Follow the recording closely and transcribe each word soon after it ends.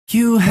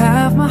You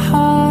have my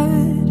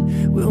heart,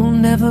 we'll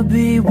never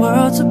be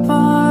worlds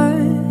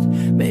apart.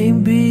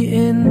 Maybe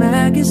in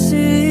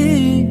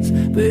magazines,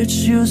 but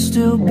you'll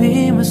still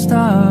be my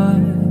star,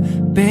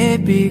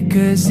 baby.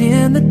 'Cause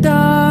in the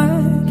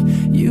dark,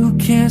 you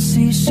can't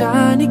see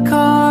shiny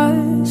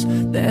cars.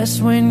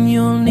 That's when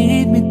you'll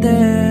need me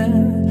there.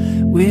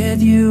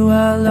 With you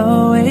I'll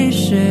always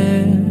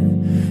share.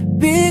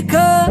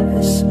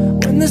 Because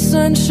when the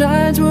sun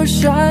shines, we'll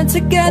shine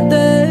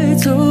together.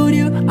 Told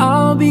you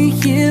I'll be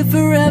here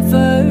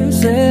forever.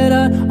 Said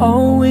I'll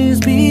always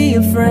be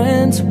a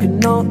friend. Took a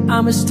note,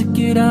 I'ma stick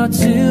it out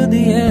to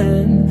the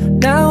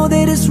end. Now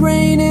that it's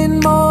raining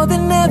more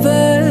than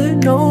ever,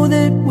 know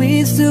that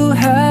we still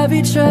have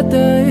each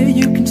other.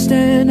 You can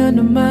stand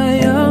under my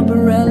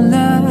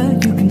umbrella.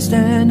 You can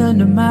stand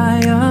under my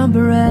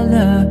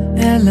umbrella.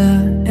 Ella,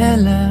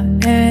 Ella,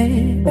 hey,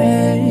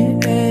 hey,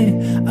 hey.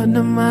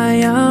 Under my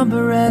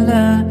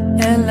umbrella,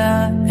 Ella,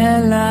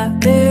 Ella,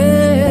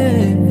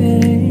 hey,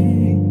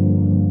 hey.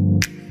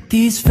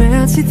 These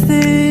fancy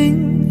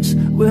things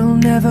will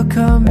never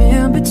come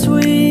in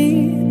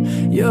between.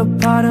 You're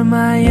part of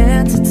my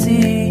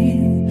entity,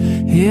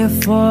 here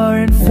for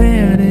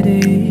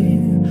infinity.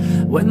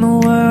 When the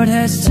world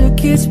has took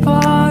its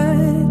part,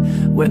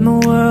 when the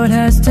world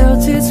has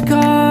dealt its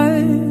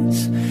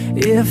cards,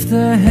 if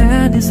the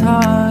hand is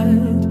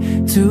hard,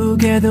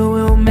 together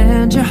we'll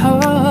mend your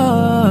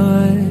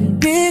heart.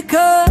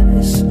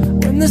 Because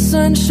when the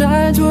sun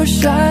shines, we'll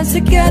shine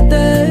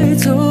together.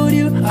 Told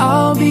you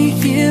I'll be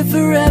here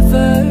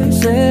forever.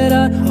 Said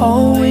I'll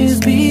always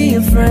be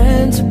a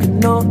friend. Took a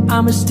note,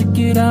 I'ma stick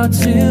it out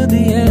to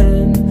the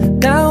end.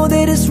 Now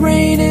that it's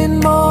raining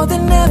more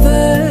than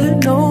ever,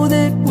 know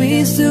that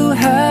we still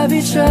have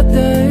each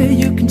other.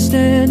 You can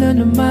stand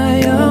under my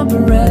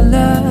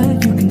umbrella.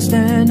 You can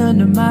stand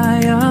under my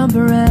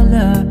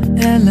umbrella.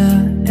 Ella,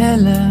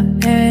 Ella,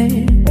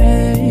 hey,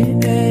 hey,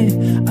 hey.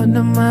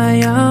 Under my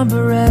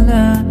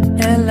umbrella.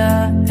 Ella,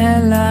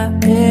 Ella,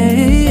 hey,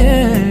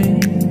 hey.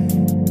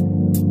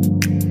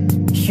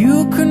 You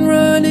can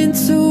run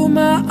into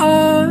my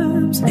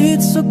arms.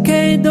 It's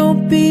okay,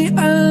 don't be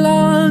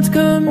alarmed.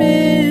 Come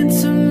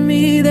into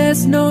me,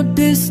 there's no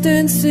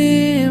distance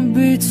in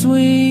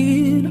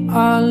between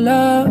our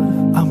love.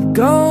 I'm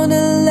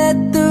gonna let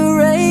the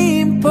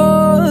rain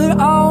pour.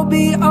 I'll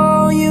be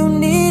all you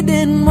need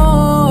and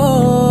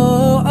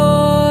more.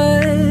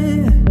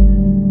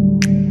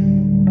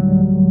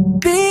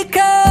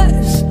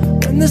 Because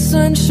when the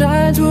sun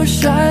shines, we'll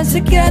shine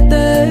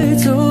together.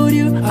 Told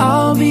you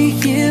I'll be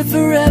here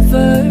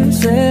forever.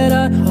 Said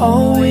I'll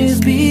always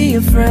be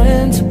a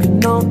friend. Took a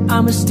note,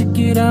 I'ma stick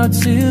it out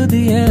to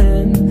the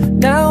end.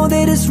 Now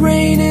that it's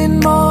raining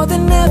more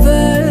than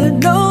ever,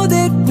 know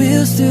that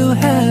we'll still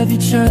have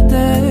each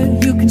other.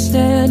 You can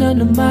stand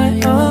under my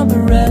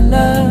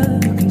umbrella.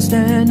 You can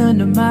stand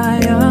under my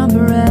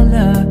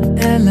umbrella.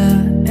 Ella,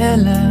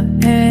 Ella,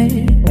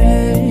 hey,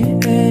 hey,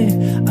 hey.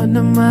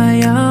 Under my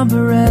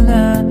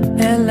umbrella.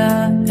 Ella,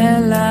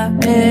 Ella,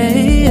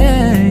 hey,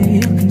 hey.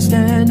 You can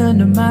stand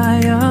under my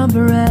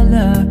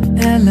umbrella.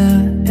 Ella,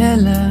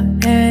 Ella,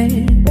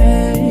 hey,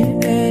 hey,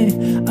 hey.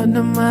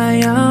 Under my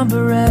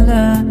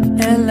umbrella.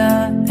 Ella,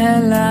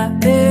 Ella,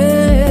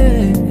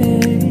 hey,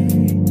 hey.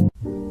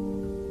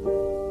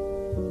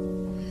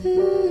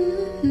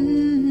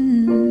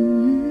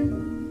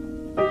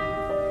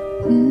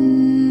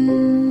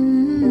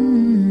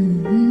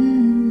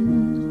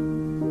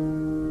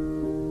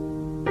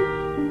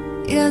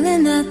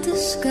 Yelling at the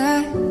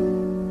sky,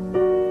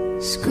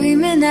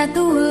 screaming at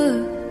the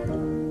world.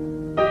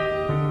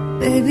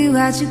 Baby,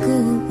 why'd you go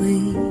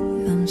away?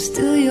 I'm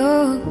still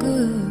your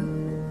girl.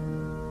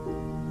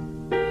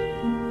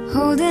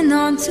 Holding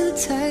on too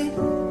tight,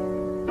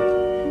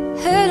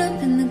 head up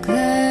in the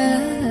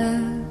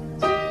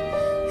clouds.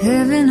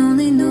 Heaven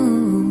only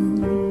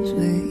knows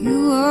where you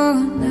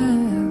are now.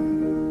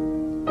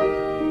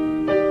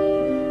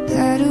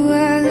 How do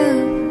I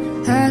love?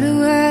 How do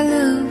I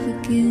love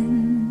again?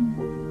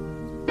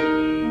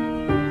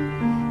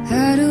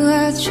 How do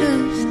I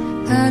trust?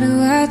 How do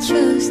I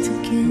trust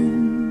again?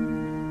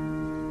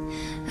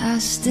 I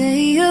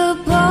stay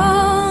up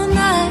all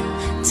night,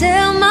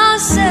 tell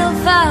myself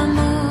I'm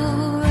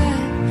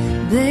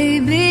alright.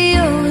 Baby,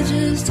 you're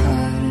just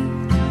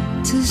hard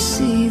to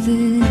see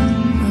than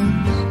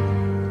most.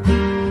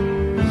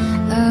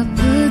 I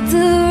put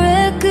the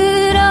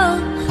record on,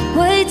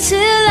 wait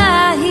till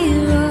I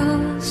hear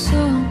a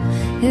song.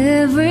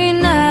 Every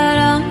night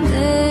I'm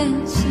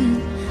dancing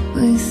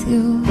with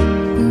your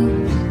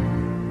ghost.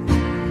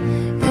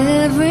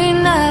 Every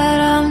night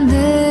I'm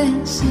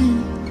dancing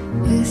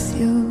with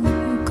your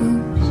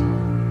ghost.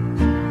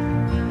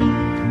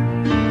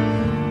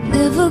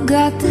 Never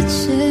got the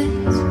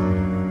chance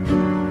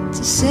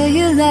to say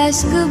your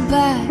last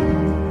goodbye.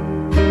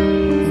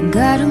 I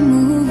gotta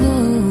move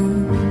on,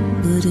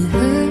 but it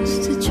hurts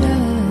to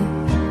try.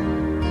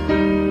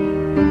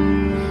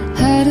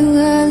 How do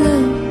I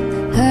love?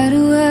 How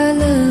do I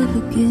love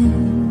again?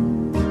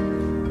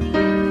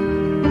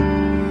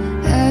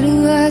 How do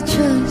I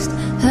trust?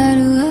 How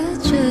do I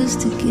trust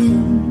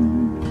again?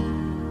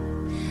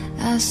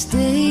 I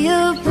stay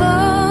up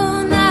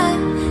all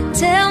night,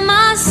 tell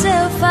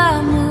myself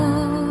I'm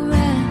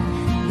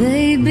alright.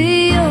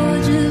 Baby,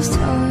 you're just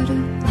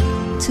harder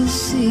to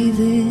see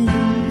than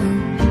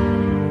most.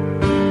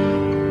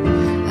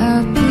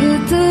 I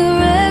put the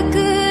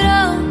record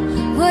on,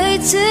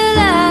 wait till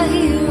I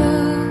hear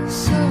a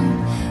song.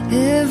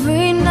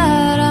 Every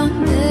night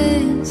I'm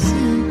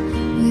dancing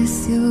with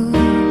your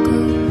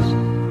ghost.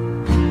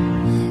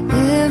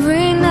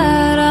 Every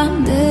night I'm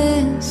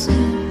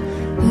dancing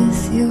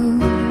with your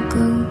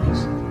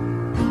ghost.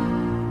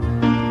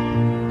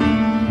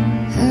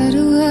 How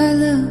do I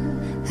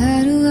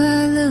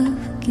love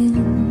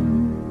again?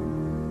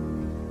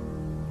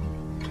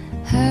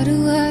 How do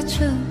I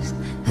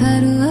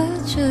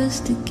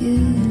trust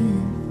again?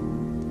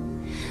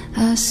 I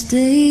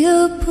stay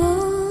up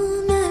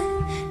all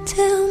night,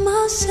 tell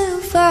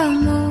myself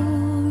I'm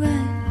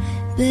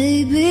alright.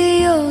 Baby,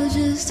 you're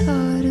just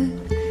harder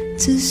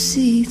to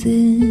see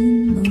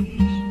than most.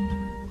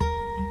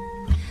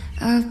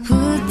 I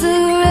put the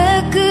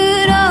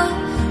record on,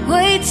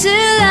 wait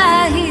till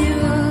I hear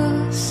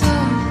a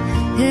song.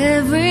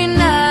 Every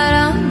night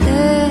I'm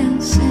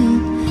dancing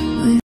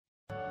with.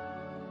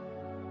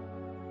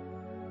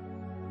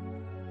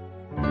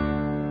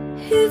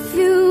 If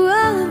you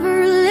ever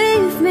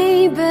leave me,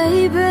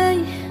 baby,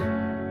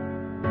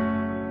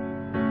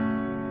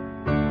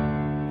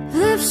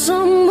 leave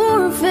some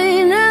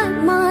morphine at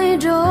my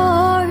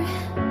door,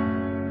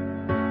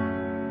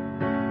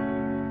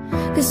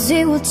 'cause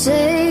it will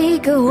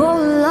take a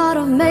whole lot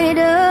of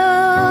medication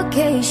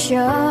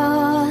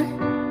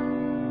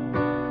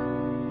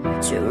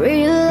to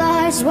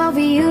realize what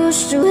we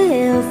used to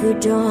have. We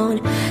don't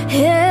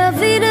have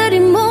it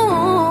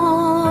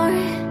anymore.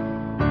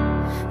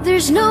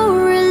 There's no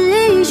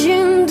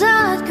religion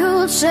that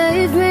could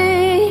save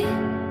me.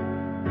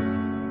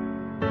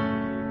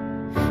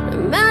 No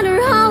matter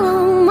how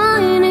long my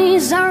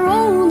knees are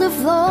on the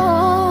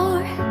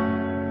floor.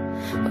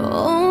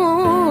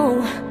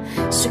 Oh,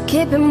 so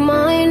keep in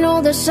mind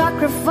all the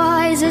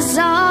sacrifices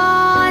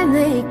I'm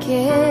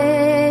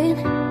making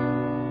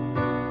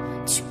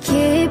to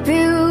keep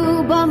you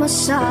by my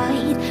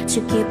side, to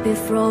keep you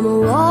from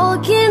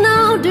walking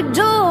out the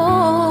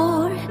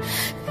door.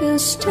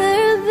 'Cause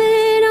there'll be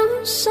no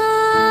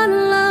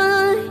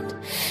sunlight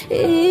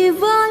if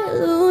I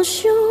lose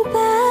you,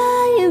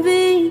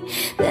 baby.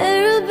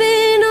 There'll be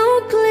no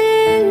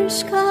clear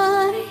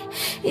sky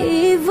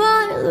if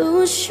I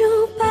lose you,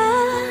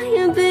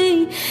 baby.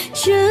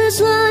 Just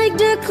like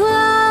the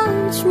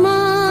clouds,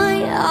 my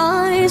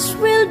eyes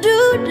will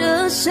do the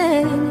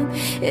same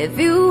if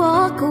you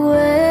walk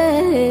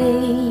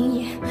away.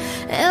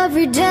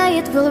 Every day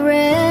it will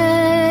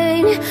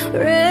rain,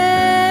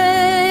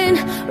 rain,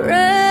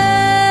 rain.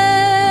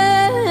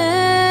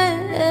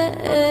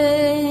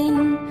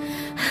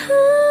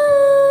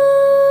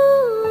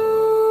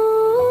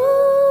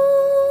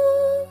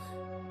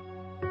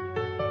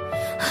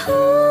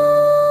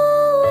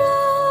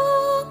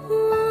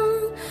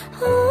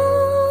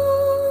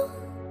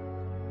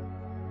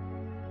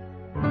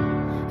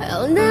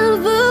 I'll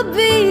never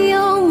be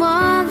your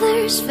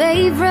mother's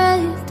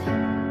favorite.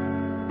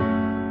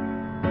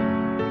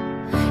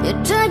 Your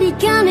daddy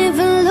can't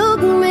even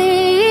look me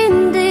in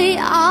the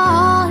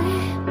eye.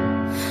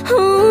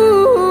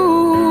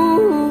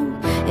 Ooh,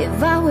 if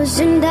I was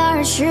in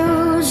their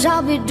shoes,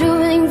 I'll be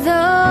doing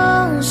the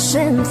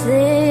same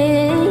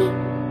thing.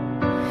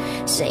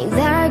 Saying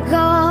there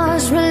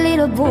goes my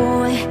little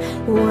boy,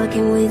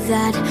 working with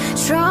that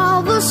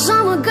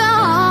troublesome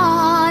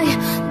guy.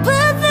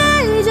 But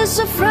they're just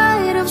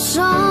afraid of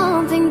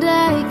something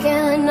they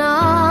can't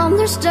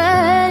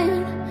understand.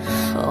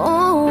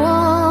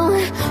 Oh,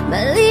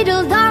 my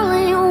little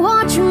darling,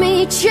 watch me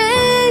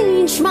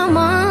change my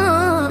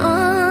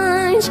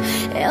mind.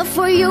 And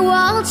for you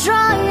I'll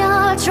try,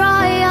 I'll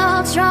try,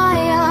 I'll try,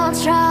 I'll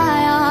try,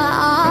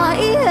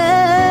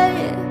 yeah.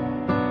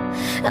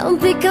 I'll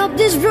pick up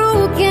these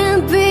broken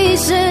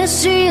pieces,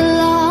 till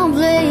I'm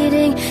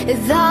bleeding.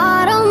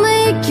 That'll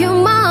make you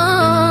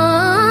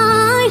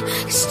mine.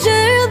 'Cause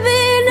there'll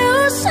be no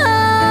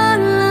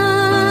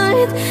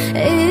sunlight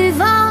if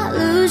I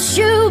lose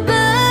you,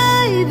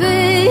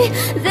 baby.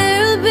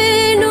 There'll be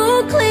no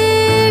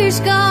clear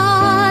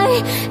sky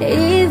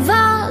if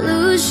I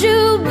lose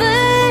you,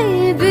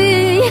 baby.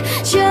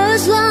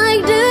 Just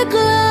like the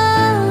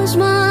clouds,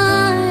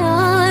 my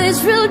eyes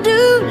will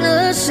do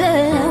the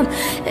same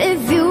if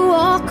you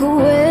walk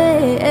away.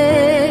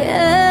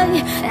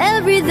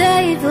 Every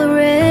day it will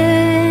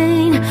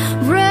rain,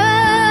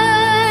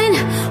 rain,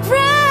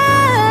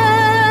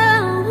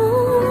 rain.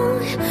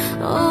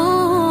 Oh,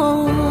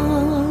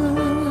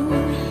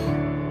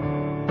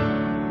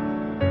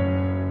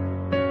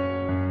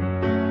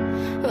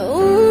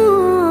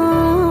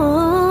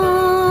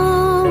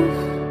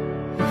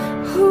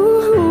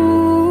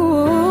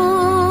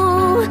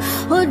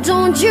 oh,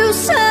 don't you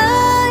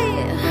say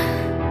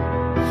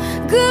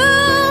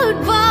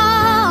goodbye.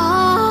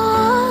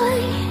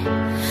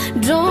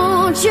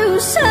 Don't you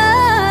say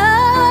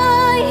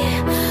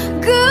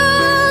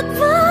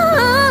goodbye.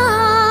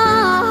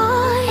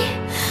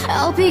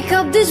 pick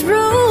up this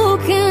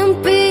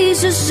broken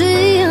piece of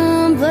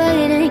steel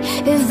plating.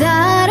 If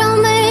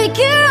that'll make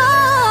it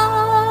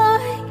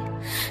right,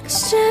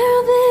 'cause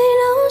there'll be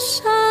no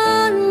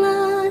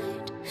sunlight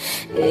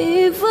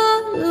if I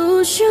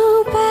lose you,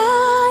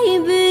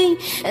 baby.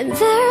 And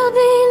there'll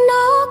be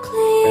no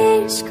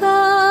clear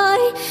sky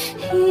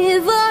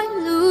if I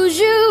lose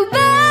you,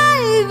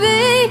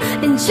 baby.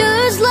 And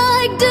just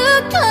like the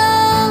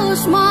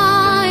close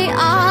my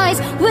eyes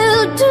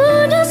will do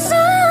the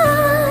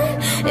same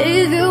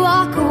if you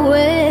walk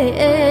away.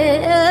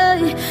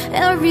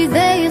 Every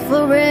day is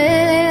for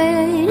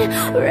rain,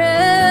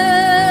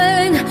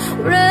 rain,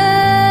 rain.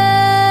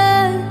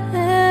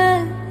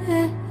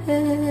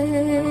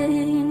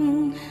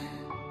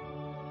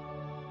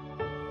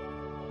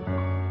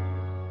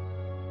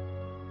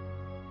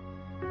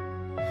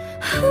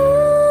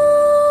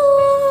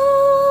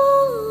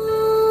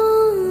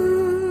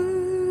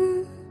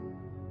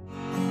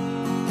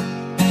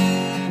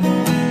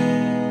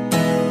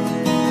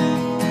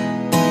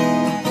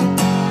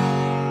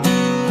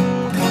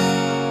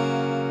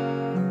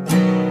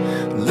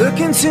 Look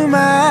into my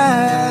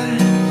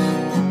eyes,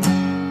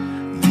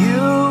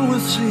 you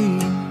will see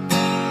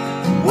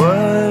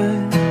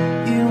what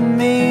you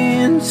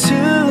mean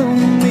to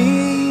me.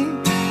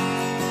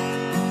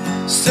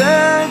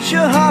 Search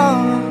your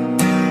heart,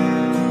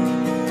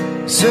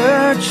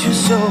 search your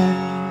soul,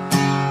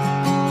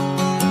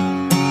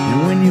 and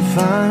when you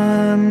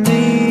find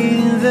me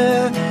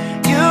there,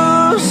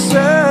 you'll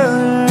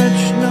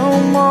search no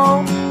more.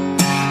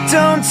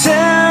 Don't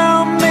tell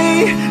me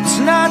it's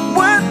not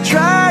worth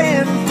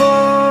trying for.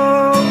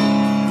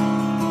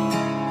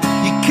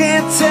 You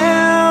can't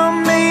tell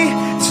me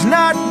it's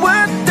not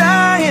worth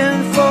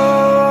dying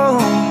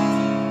for.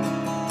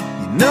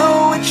 You know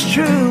it's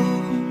true.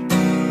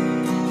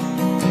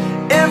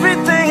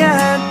 Everything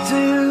I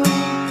do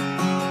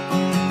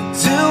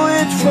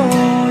it for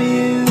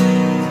you.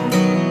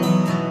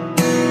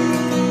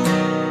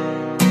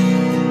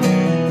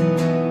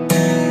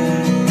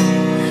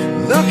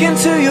 Look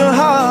into your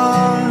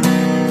heart,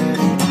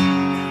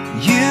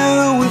 you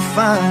will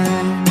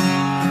find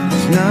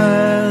there's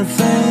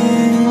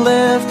nothing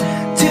left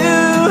to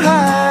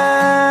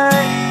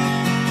hide.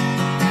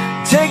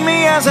 Take me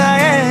as I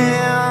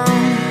am,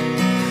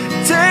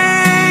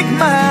 take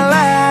my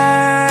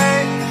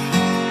life.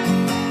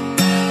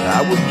 I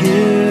would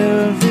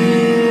give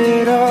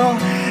it all,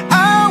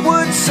 I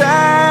would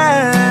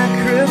sacrifice.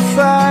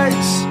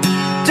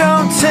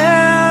 Don't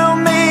tell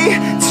me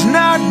it's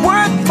not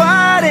worth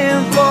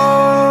fighting for.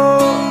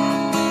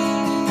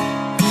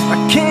 I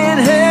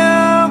can't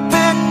help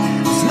it,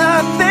 there's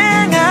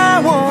nothing I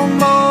want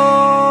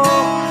more.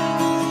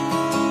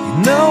 You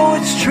know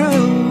it's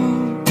true.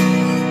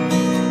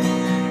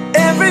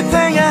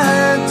 Everything I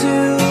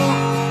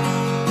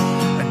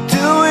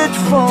do it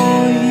for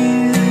you.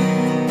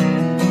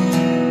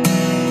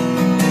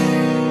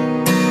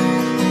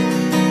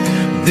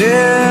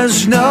 There's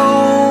no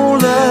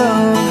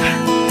love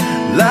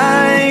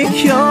like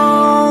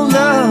your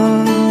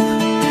love,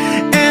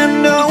 and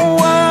no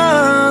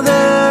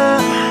other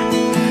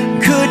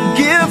could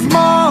give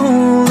more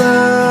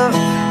love.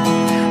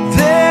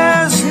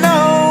 There's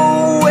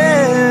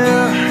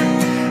nowhere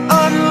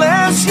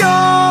unless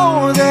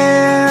you're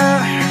there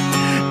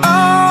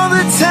all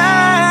the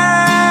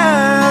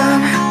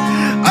time,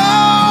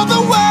 all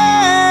the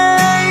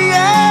way,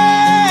 yeah.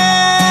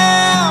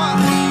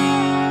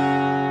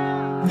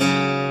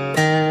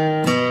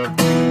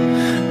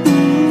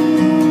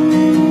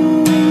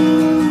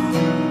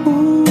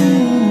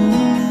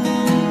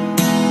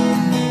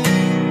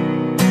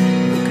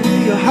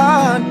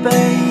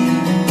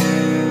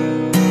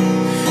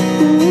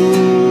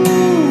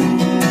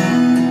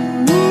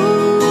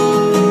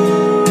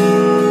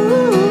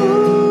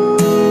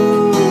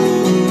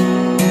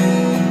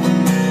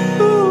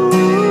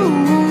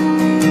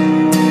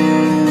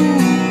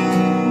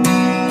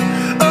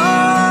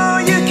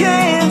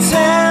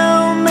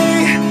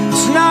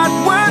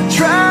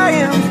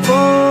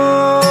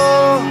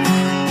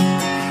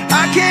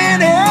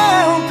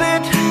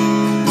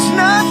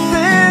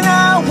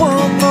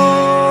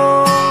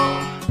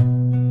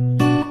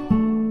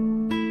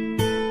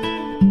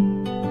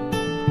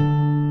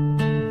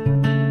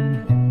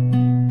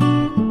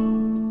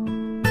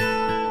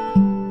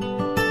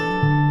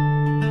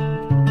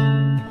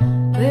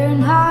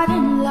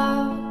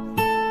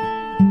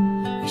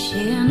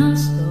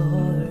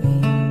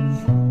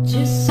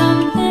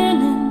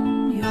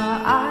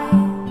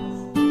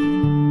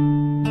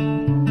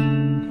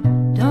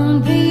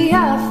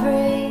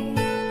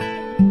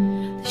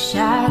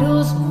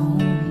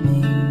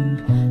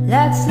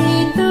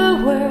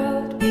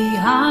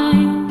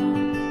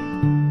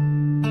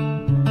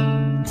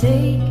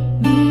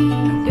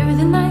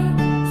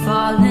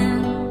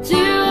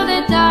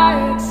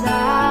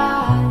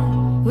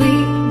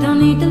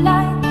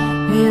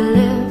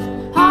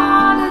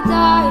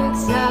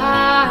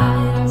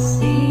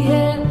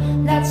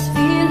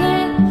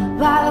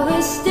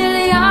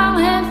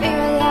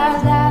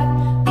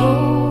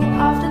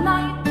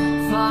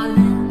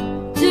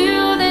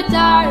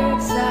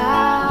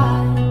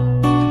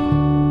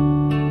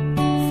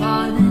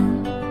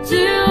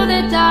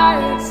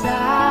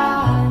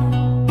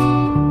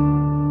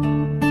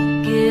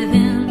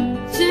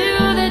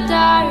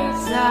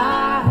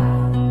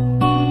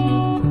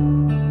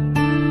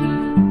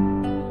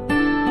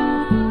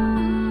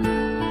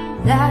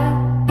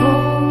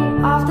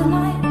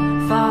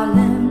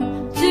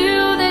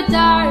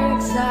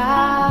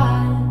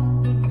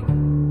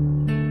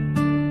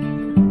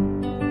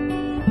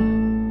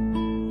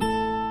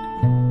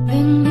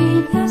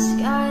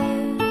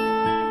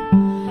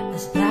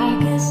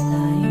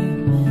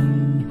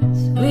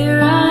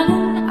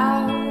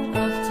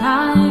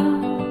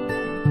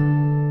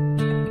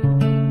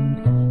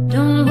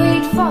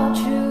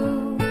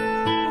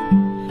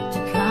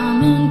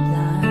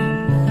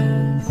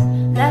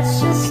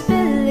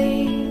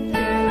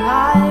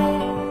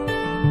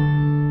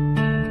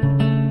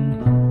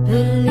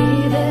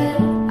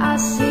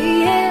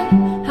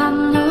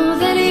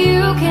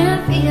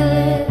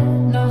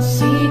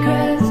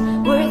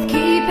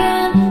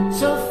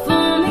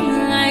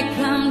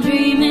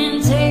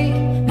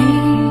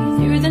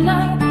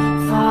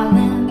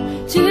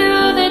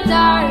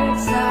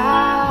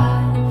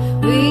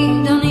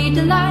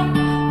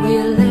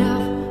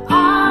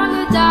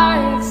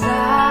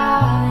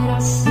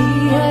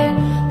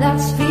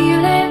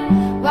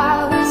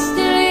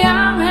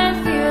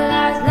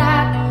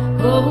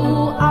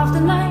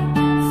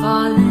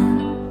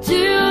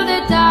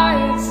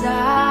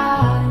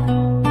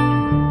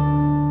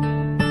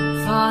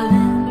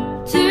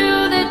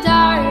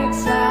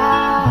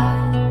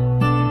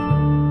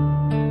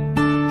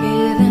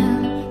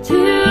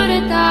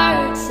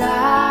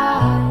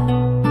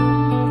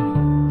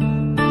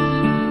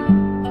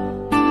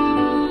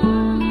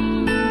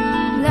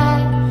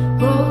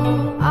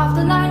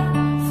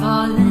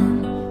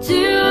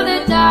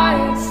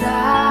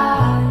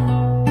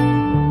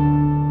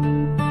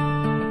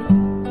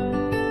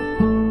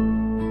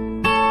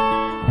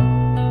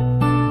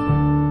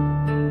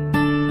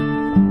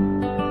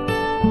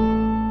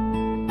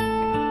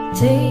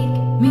 take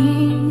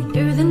me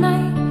through the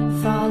night,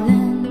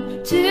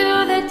 falling to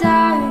the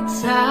dark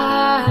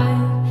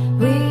side.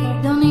 We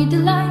don't need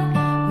the light,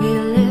 we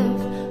live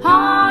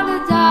on the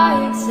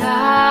dark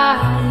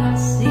side. I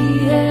see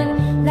it,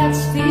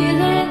 let's feel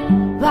it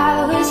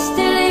while we're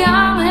still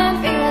young and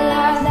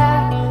realize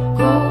that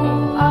go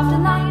of the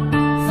night,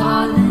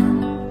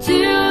 falling to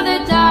the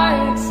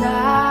dark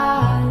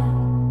side.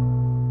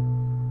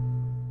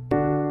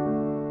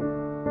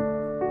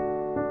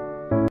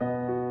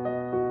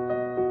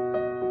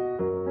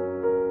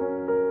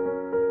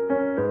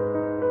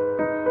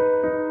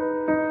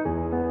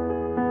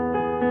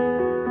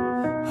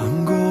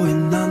 I'm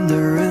going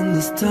under, and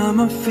this time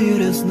I feel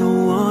there's no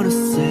one to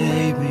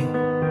save me.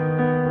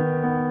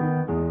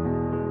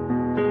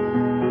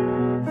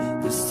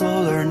 This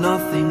all or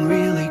nothing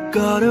really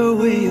got a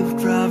way of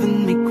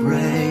driving me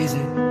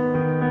crazy.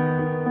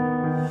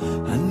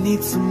 I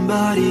need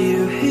somebody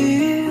to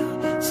heal,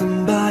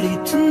 somebody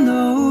to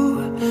know,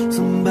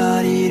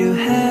 somebody to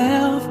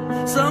help,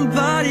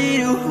 somebody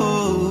to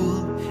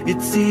hold.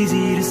 It's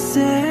easy to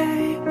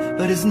say,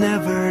 but it's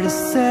never the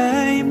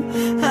same.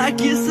 I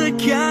guess I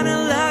kinda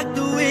like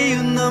the way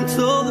you numbed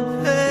all the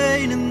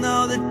pain, and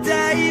now the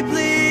day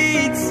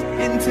bleeds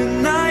into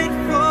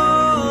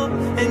nightfall,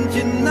 and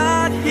you're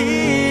not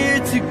here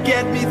to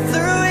get me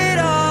through it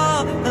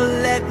all. I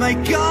let my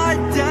guard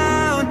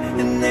down,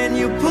 and then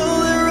you pull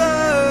the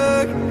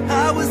rug.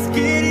 I was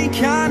getting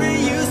kinda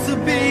used to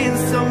being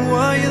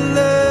someone you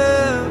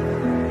love.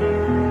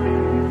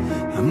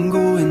 I'm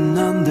going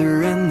under,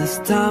 and this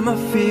time I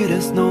fear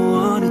there's no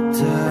one to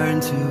turn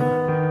to.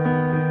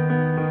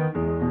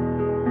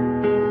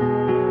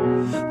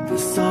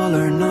 This all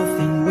or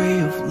nothing way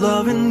of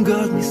loving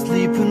got me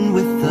sleeping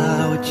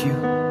without you.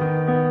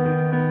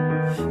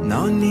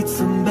 Now I need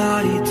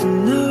somebody to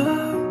know,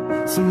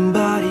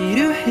 somebody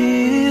to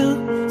heal,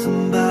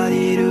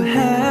 somebody to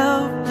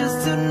help, just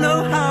to know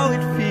how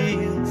it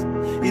feels.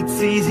 It's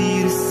easy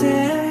to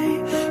say,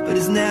 but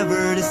it's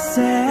never the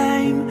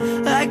same.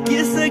 I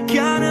guess I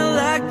kinda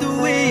like the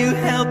way you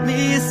helped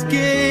me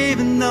escape,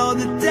 and now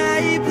the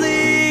day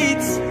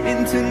bleeds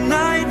into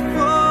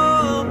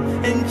nightfall,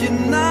 and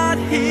you're not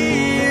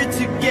here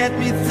to get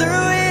me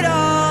through it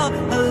all.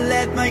 I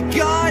let my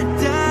guard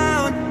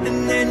down, and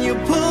then you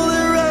pull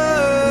the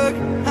rug.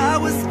 I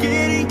was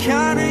getting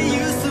kinda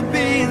used to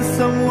being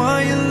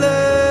someone you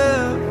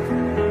love.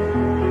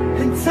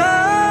 And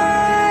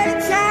I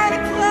try to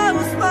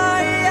close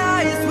my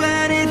eyes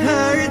when it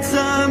hurts.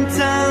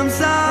 Sometimes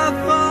I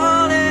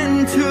fall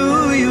into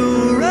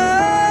your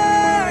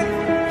arms.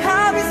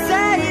 I'll be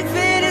safe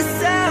in the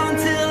sound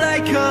till I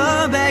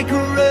come back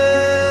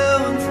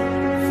around.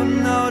 For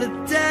now the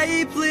day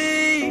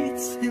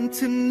bleeds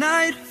into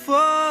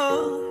nightfall,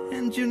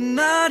 and you're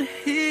not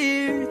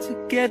here to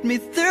get me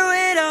through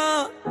it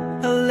all.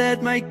 I let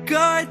my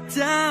guard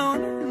down,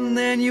 and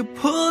then you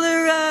pulled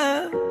her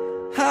up.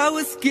 I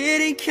was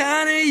getting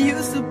kinda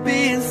used to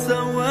being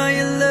someone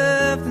you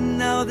loved, and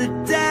now the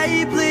day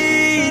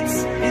bleeds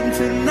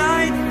into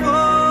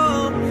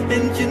nightfall,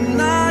 and you're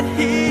not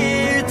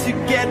here to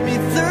get me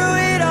through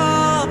it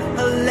all.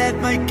 I let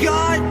my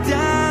guard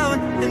down,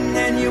 and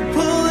then you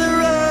pulled the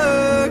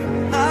rug.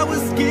 I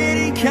was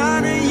getting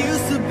kinda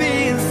used to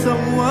being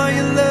someone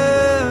you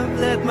love.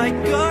 Let my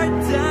guard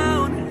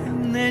down,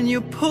 and then you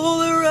pull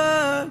the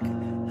rug.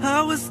 I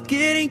was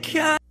getting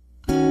kinda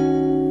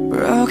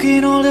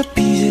broken all the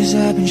pieces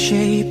I've been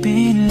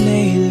shaping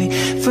lately,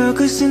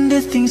 focusing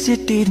the things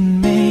that didn't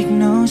make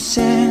no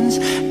sense.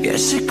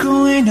 Guess that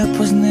growing up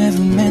was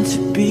never meant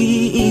to be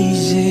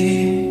easy.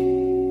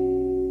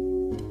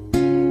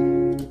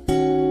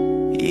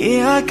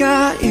 Yeah, I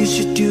got used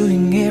to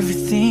doing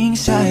everything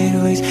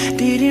sideways,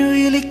 didn't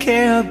really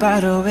care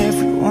about how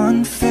everyone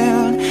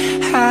felt,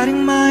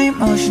 hiding my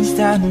emotions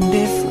down in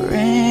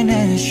different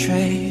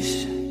ashtrays.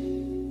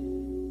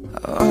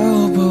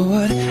 Oh, but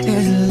what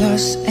is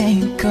lost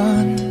ain't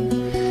gone.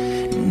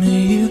 No,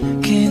 you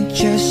can't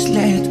just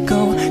let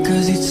go,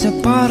 'cause it's a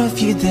part of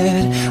you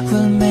that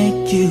will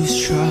make you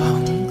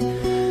strong.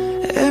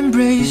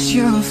 Embrace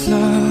your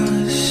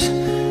flaws.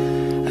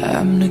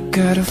 I'm not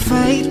gonna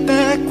fight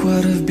back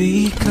what I've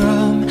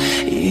become.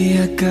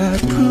 Yeah, I got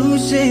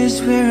bruises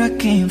where I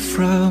came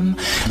from,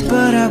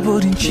 but I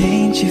wouldn't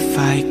change if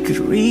I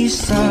could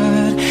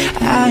restart.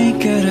 I ain't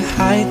gotta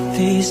hide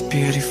these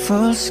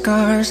beautiful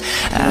scars.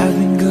 I've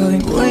been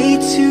going way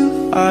too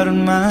hard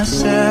on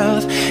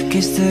myself.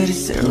 Guess that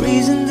is the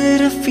reason that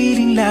I'm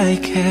feeling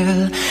like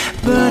hell,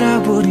 but I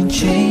wouldn't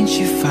change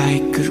if I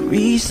could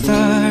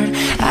restart.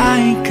 I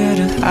ain't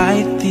gotta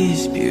hide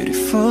these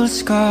beautiful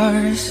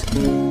scars.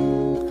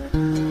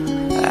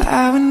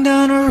 I went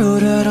down a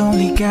road that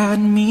only got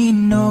me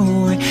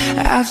nowhere.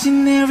 I've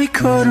seen every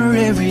corner,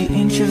 every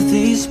inch of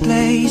this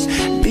place.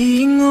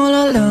 Being all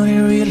alone,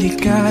 it really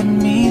got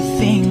me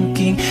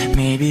thinking,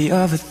 maybe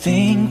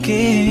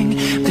overthinking,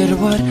 that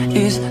what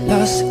is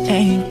lost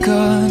ain't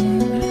gone.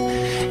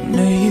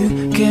 No, you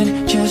can't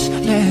just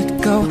let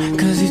go,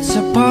 'cause it's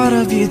a part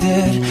of you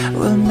that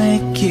will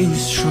make you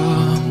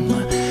strong.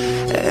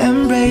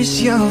 Embrace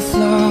embrace your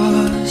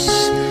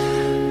flaws.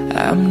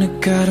 I'm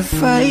not gonna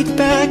fight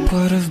back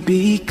what I've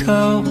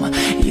become.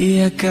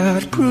 Yeah, I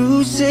got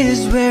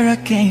bruises where I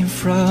came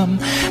from,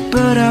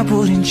 but I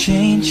wouldn't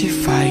change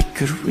if I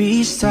could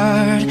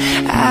restart.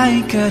 I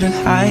ain't gotta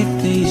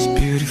hide these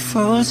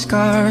beautiful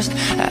scars.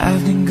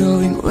 I've been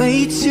going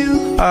way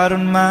too hard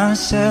on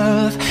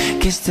myself.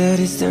 Guess that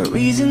is the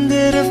reason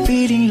that I'm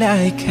feeling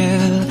like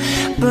hell.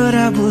 But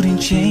I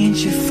wouldn't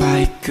change if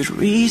I could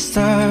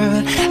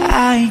restart.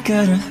 I ain't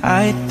gotta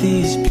hide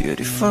these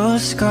beautiful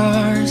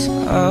scars.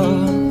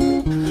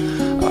 Oh,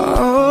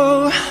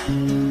 oh,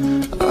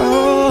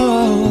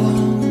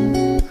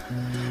 oh,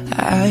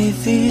 hide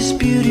these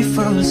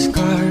beautiful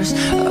scars.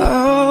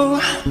 Oh,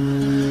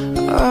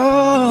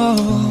 oh,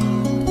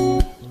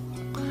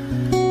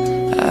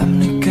 I'm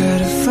not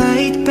gonna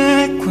fight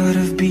back what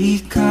I've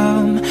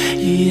become.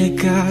 Yeah, I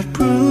got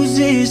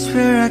bruises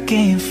where I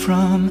came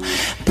from,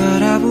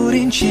 but I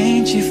wouldn't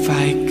change if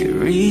I could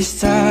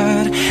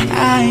restart.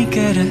 I ain't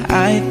gotta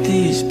hide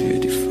these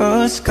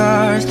beautiful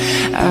scars.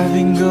 I've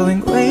been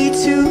going way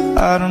too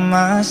hard on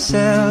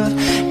myself.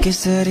 Guess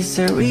that is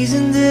the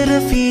reason that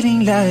I'm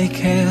feeling like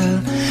hell.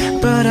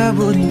 But I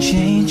wouldn't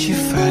change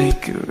if I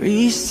could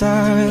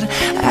restart.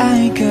 I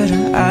ain't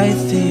gotta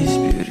hide these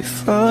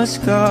beautiful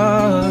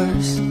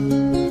scars.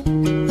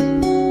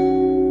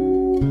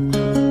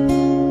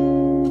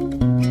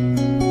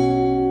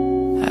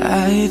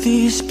 Hide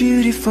these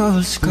beautiful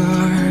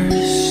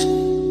scars.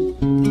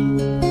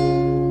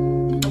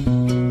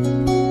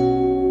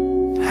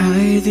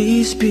 Hide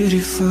these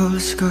beautiful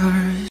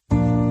scars.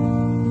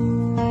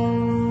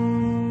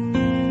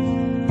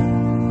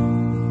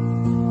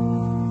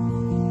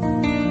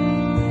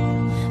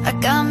 I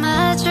got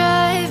my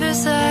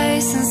driver's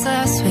license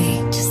last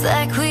week, just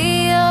like we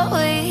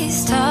always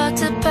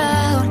talked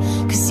about.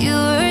 'Cause you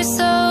were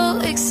so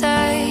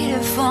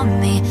excited for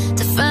me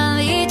to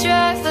finally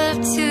drive up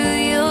to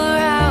your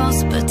house.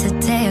 But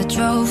today I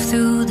drove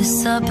through the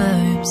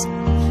suburbs,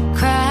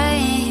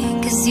 crying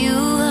 'cause you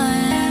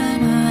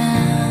weren't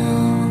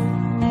around.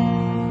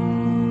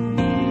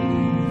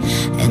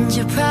 And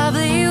you're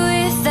probably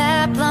with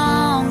that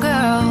blonde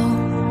girl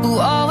who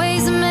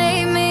always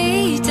made me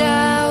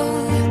doubt.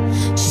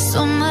 She's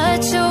so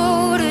much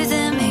older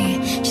than me,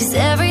 she's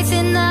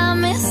everything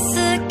I'm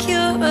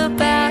insecure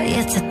about.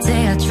 Yeah,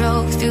 today I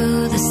drove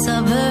through the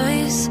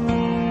suburbs,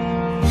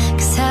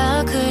 'cause how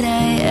could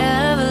I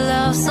ever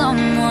love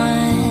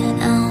someone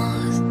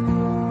else?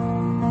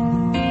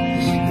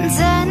 And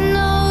I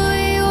know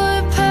we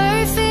were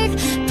perfect,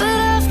 but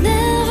I've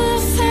never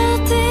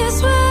felt this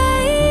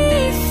way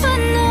for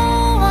no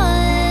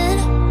one.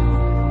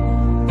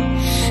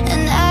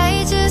 And I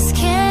just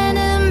can't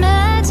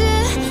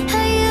imagine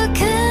how you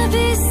could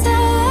be so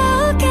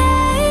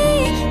okay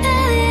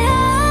now that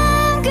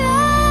I'm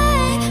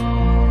gone.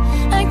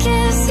 I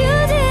guess you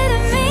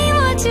didn't mean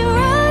what you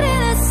wrote in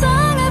that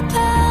song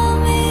about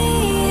me.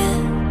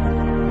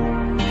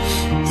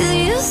 'Cause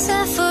you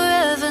said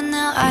forever,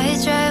 now I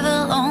drive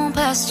alone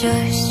past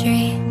your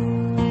street.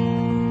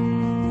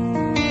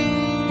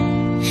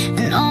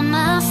 And all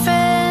my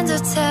friends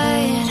are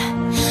tired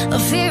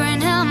of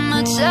hearing how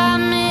much I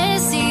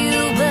miss you.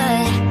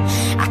 But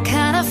I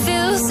kinda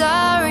feel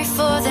sorry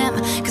for them,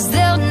 'cause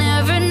they'll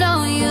never know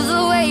you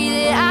the way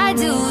that I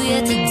do.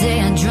 Yeah, today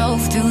I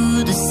drove through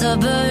the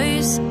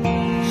suburbs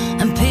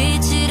and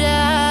pictured I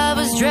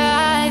was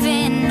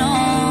driving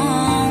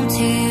home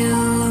to you.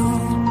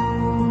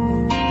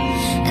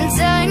 And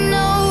I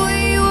know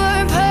we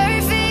were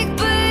perfect,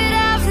 but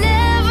I've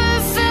never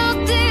felt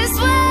this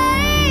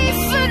way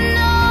for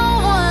no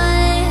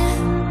one.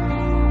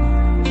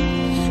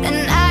 And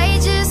I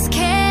just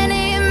can't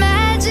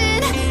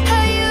imagine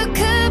how you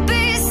could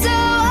be so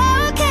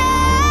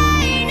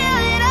okay now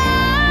that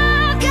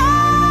I'm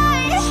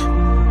gone.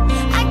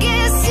 I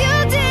guess you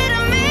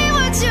didn't mean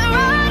what you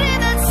wrote in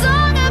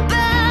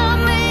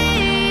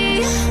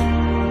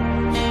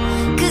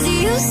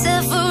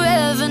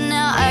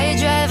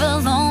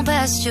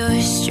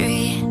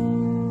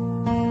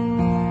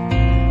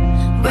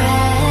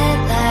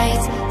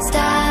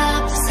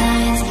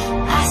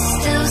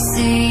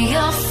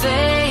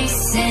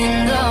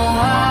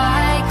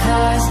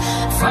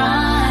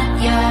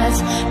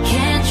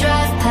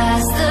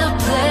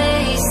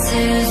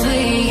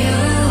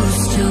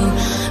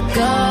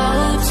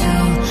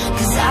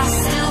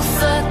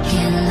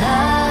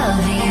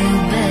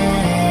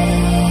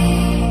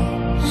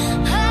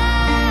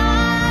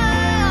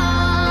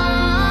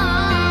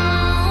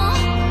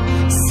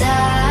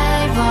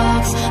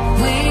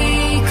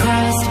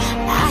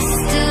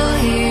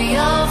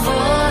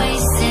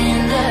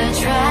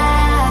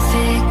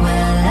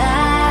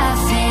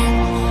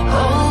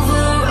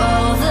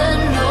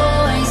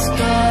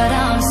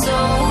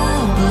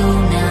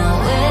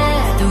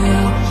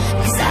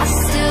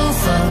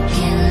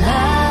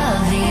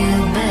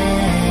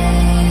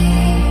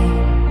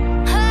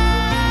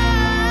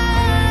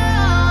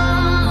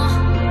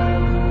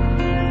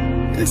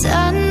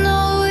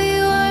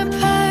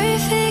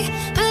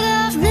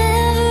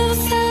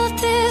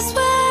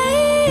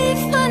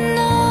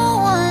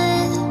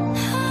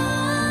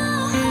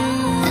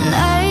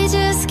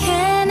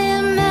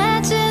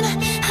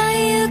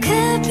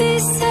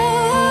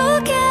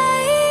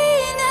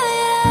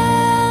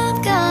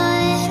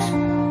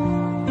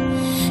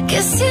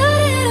Guess you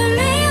didn't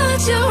mean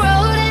what you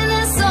wrote in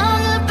that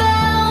song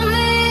about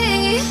me.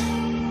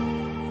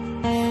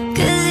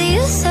 'Cause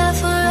you said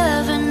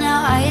forever, now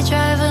I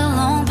drive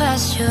alone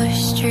past your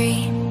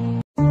street.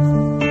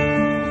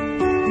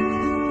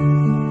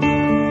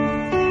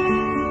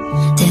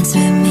 Dance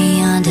with me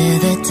under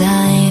the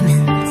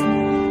diamonds,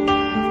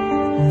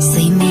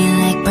 sleep me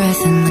like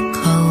breath in the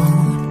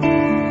cold.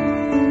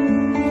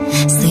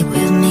 Sleep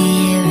with me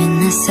here in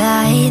the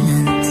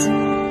silence,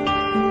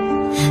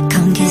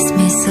 come kiss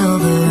me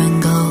silver and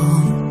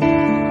gold.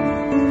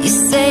 You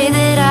say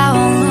that I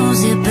won't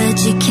lose it, but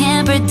you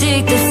can't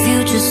predict the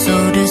future, so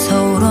just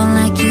hold on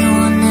like you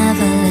will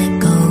never let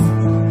go.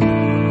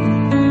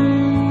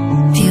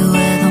 If you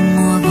ever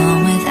move on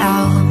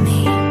without me,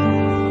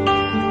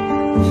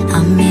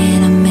 I'm here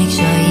to make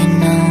sure you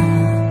know,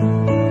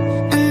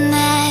 and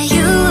that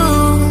you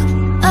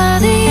are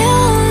the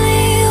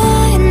only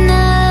one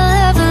I'll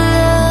ever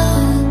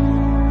love.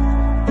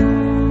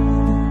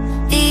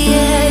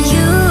 Yeah,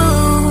 you,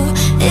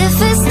 if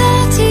it's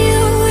not you,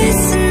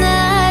 it's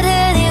not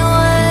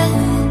anyone.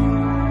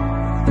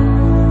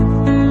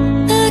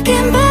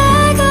 Looking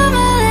back on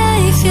my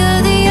life,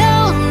 you're the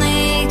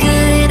only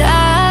good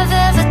I've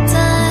ever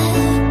done.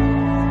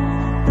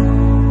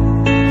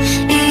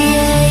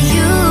 Yeah,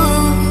 you,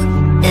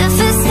 if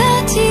it's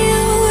not you,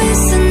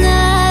 it's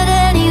not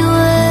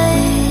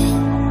anyone.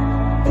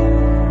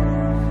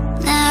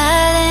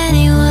 Not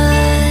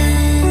anyone.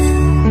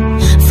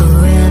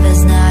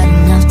 Forever's not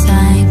enough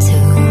time to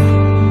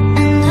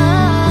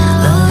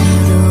love you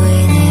the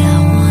way that I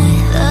want.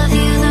 Love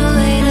you the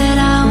way that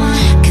I want.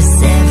 'Cause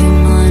every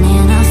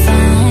morning I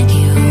find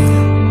you.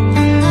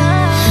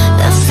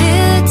 I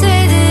feel the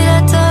day that I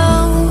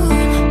don't.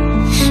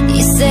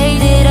 You say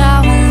that I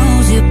won't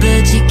lose you,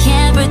 but you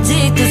can't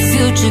predict the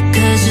future,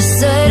 'cause there's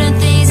certain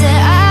things that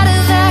are out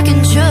of our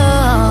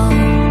control.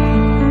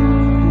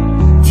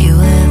 If you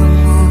ever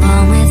move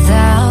on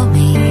without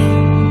me,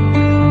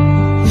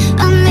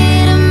 I'm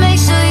here to make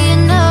sure you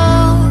know,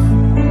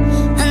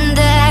 and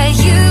that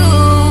you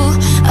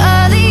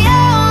are the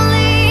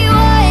only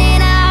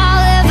one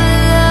I'll ever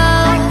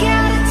love. I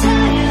gotta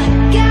tell you,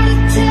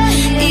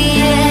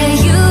 yeah,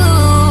 you,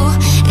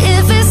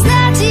 if it's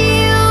not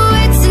you,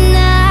 it's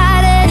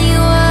not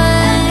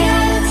anyone. I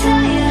gotta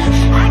tell you,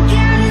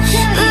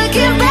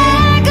 looking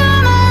back on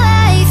my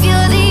life,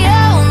 you're the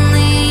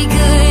only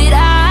good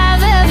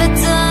I've ever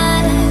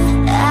done.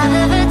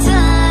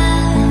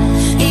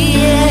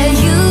 Yeah,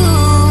 you,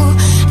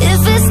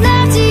 if it's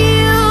not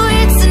you,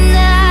 it's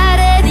not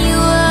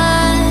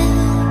anyone.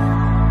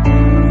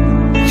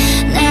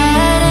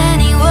 Not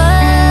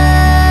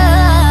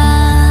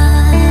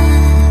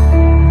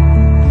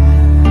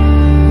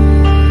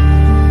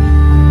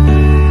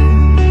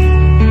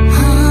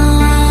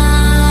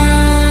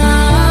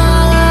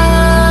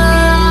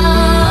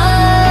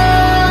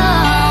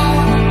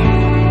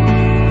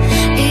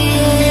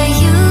yeah,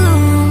 you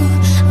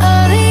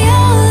are the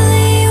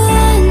only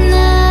one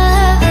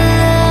I've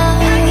ever.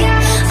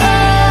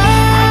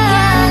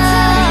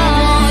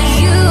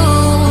 You,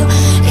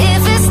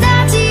 if it's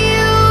not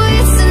you,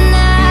 it's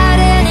not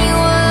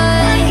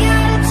anyone.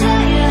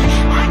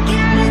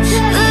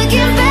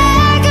 Looking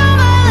back on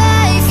my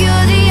life,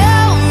 you're the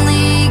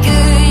only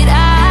good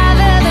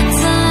I've ever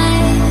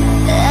done.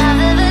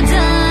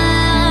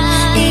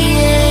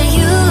 Yeah,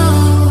 you,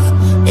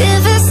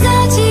 if it's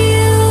not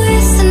you,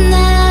 it's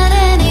not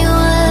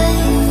anyone.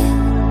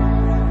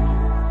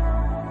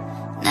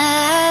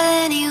 Not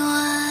anyone.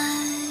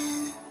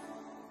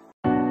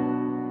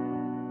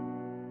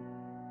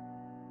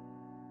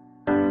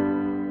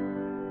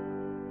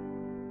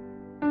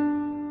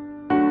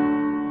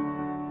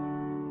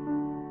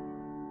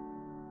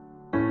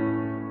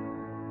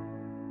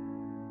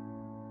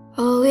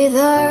 Oh, it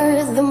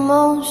hurt the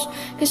most,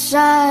 'cause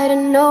I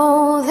didn't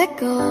know that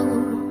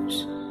goes.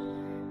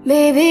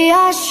 Maybe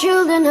I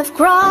shouldn't have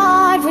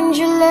cried when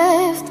you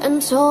left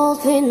and told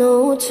me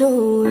no to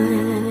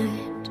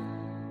it.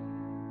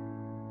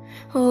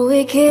 Oh,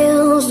 it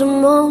kills the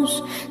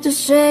most to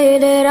say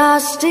that I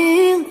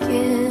still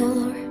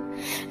care.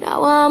 Now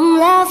I'm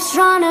left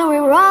trying to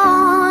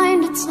rewind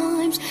the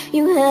times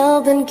you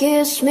held and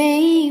kissed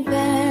me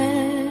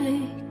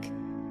back.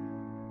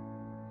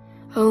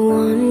 I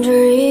wonder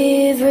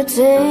if you're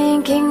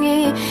thinking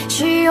it's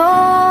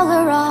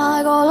all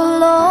right all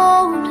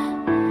alone.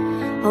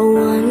 I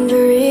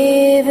wonder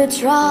if you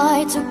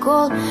tried to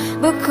call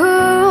but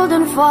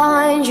couldn't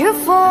find your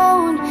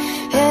phone.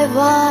 Have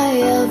I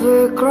ever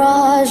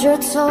crossed your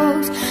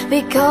toes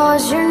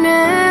because your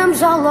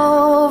name's all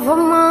over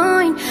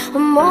mine? A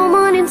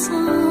moment in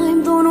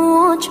time, don't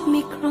watch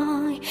me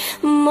cry.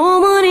 A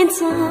moment in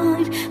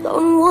time,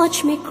 don't watch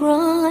me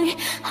cry.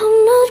 I'm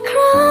not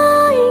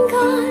crying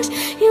 'cause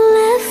you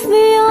left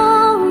me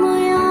on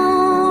my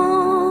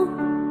own.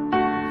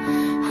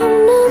 I'm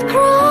not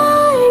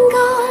crying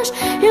 'cause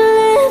you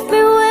left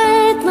me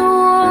with no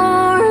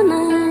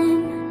warning.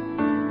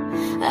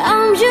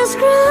 I'm just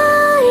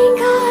crying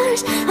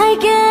 'cause I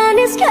can't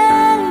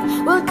escape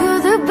what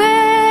could have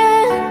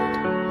been.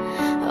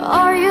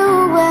 Are you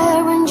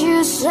where when you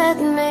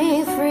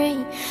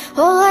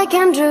I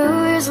can do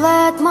is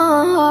let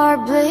my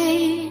heart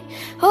bleed.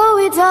 Oh,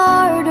 it's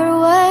harder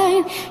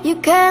when you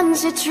can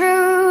see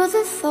through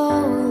the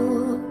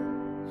thought.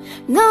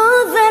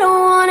 Not that I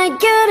wanna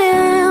get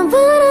in,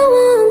 but I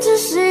want to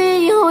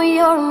see how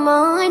your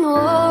mind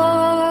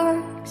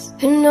works.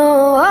 You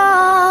know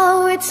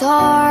how it's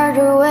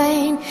harder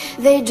when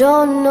they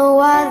don't know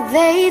what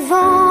they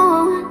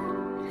want.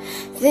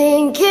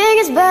 Thinking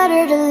it's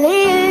better to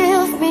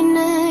leave,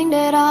 meaning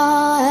that I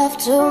have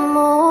to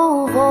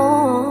move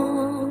on.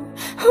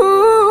 Oh,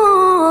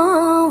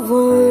 I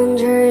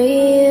wonder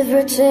if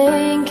you're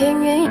thinking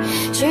ain't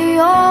she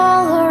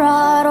all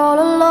right all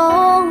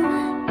along.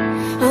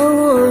 I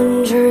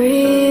wonder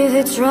if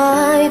it's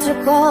right to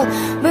call,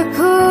 but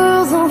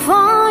couldn't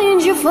find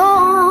your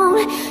phone.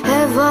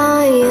 Have I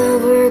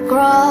ever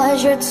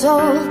crossed your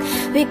thought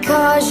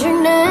because your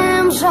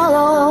name's all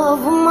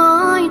over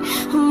mine?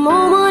 A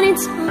moment in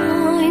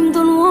time,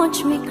 don't watch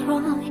me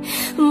cry.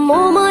 A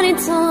moment in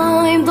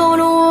time, don't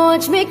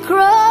watch me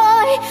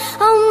cry.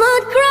 I'm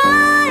not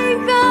crying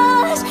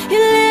 'cause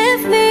you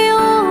left me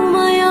on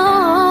my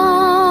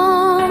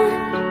own.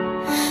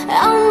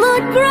 I'm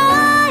not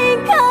crying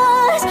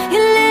 'cause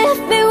you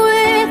left me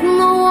with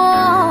no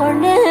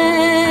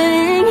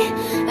warning.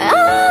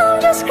 I'm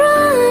just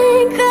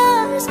crying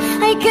 'cause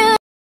I can't.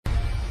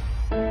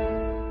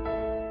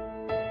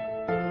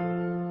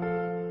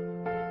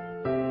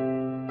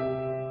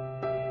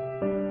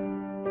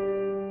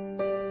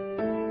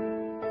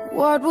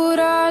 What would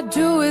I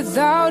do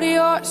without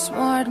your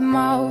smart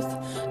mouth?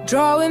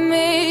 Drawing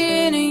me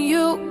in and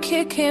you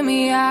kicking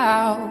me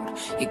out.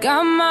 You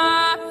got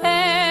my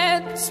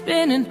head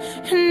spinning,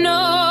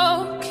 no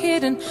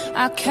kidding,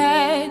 I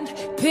can't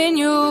pin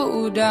you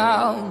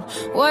down.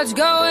 What's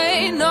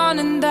going on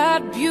in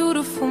that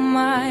beautiful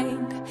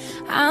mind?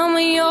 I'm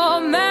in your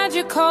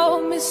magical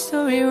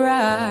mystery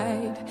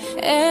ride,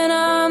 and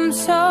I'm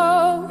so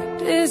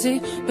dizzy,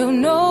 don't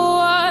know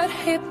what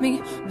hit me,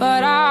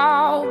 but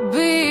I'll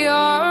be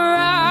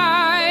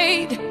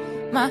alright.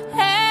 My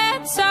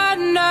head's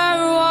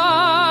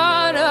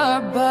underwater,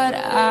 but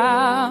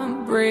I'm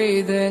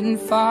breathing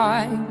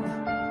fine.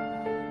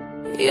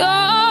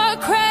 You're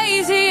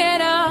crazy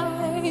and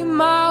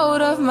I'm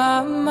out of my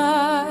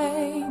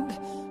mind,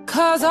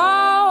 'cause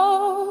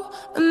all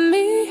of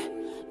me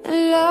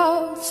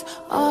loves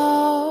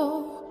all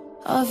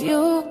of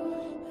you.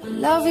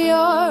 Love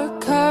your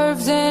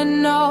curves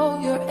and all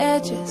your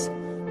edges,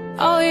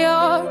 all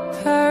your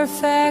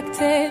perfect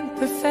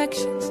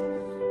imperfections.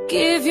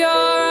 Give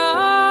your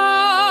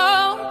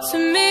all to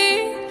me,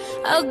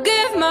 I'll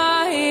give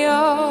my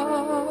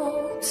all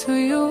to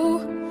you.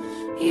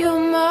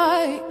 You're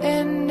my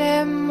end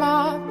and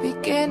my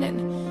beginning,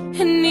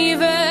 and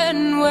even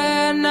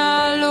when I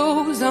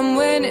lose, I'm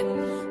winning,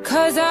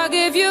 'cause I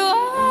give you all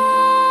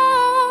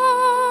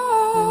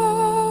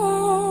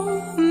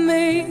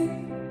me,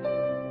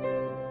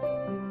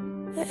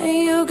 and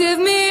you give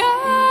me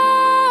all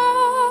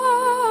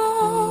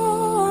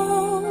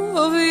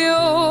of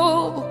you.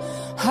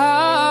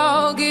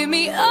 Oh, give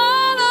me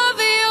all of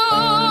you.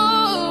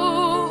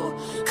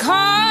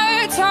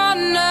 Cards on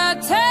the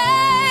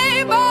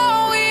table,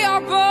 we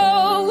are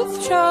both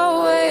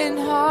showing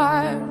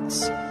hearts,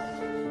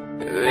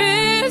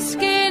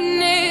 risking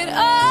it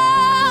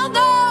all,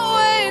 though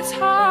it's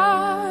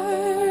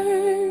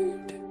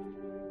hard.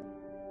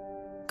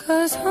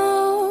 'Cause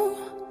all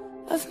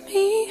of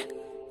me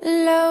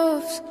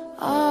loves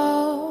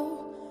all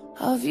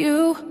of you.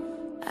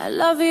 I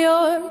love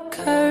your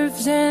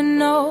curves and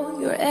all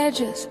your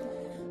edges,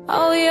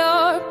 all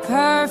your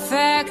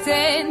perfect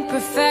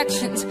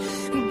imperfections.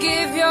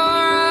 Give your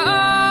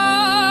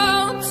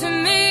all to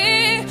me,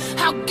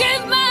 I'll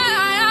give my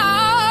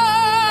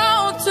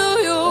all to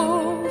you.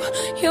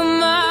 You're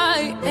my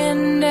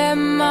end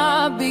and my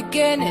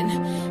beginning,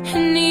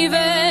 and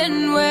even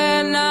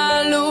when I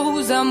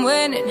lose, I'm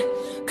winning,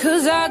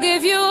 'cause I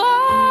give you all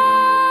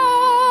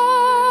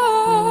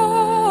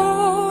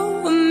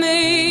of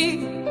me,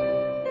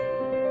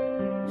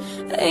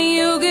 and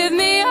you give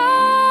me all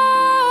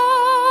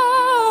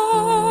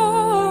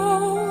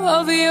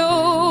of you,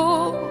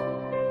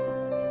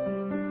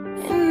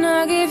 and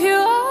I give you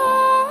all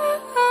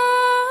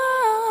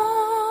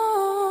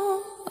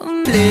of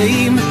me.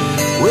 Flame,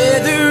 where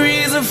there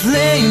is a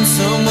flame,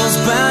 someone's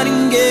bound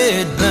and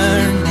get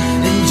burned.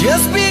 And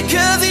just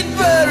because it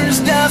burns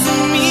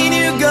doesn't mean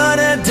you're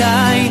gonna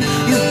die.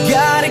 You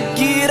gotta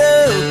get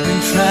up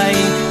and try,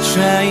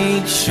 try,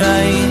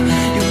 try.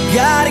 You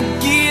gotta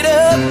get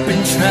up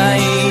and try,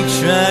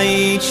 try,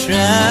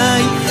 try.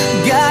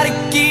 Gotta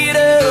get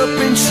up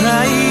and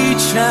try,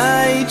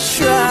 try,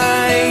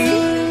 try.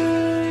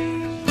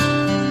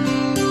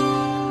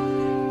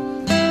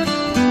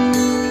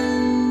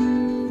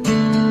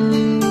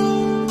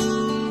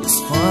 It's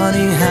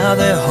funny how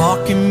the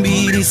heart can be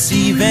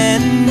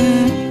deceiving,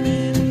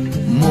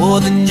 more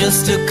than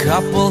just a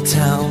couple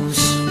towns.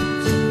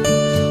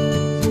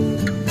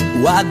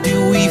 Why do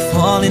we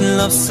fall in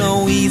love so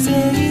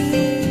easy,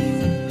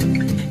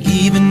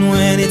 even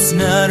when it's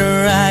not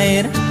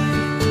right?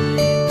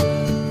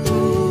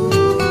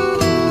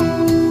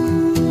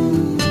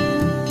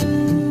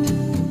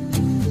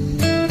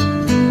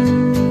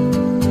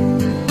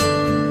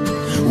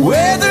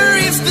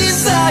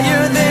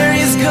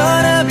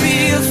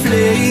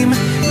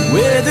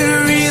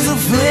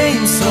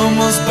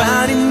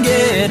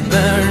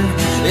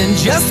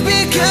 just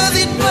because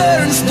it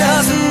burns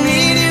doesn't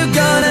mean you're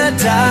gonna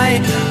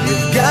die.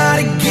 You've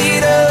gotta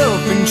get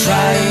up and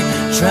try,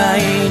 try,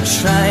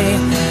 try.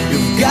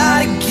 You've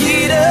gotta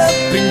get up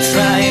and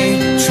try,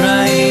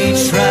 try,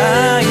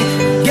 try.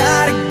 You've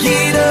gotta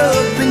get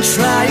up and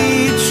try,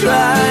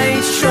 try,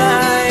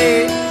 try.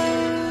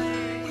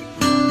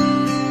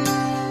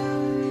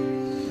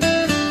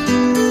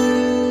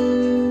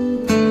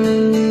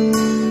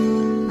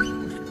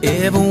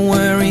 Ever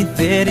worried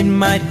that it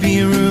might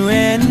be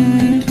ruined?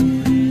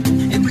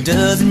 It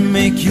doesn't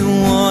make you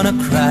wanna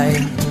cry.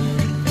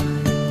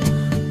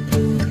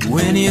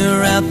 When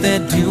you're out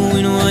there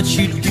doing what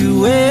you're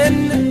doing,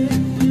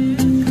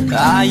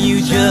 are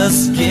you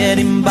just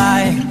getting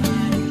by?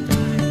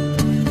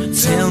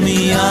 Tell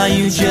me, are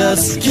you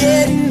just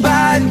getting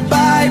by,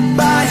 by,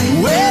 by?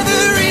 Where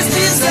there is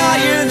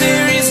desire,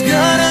 there is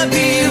gonna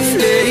be a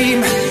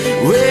flame.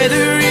 Where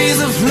there is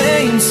a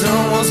flame,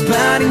 someone's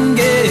bound to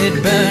get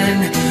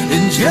burned.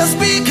 And just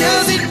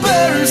because it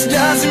burns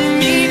doesn't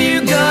mean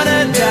you're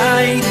gonna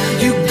die.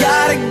 You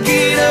gotta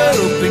get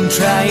up and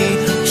try,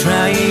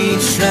 try,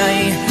 try.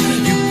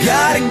 You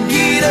gotta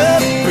get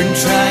up and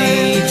try,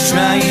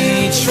 try,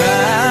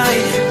 try.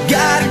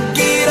 Gotta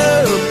get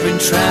up and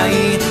try,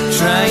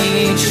 try,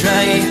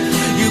 try.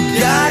 You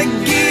gotta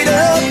get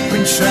up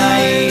and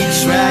try,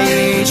 try,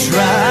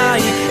 try.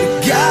 You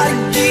gotta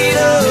get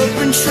up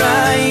and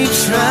try,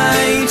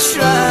 try,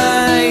 try.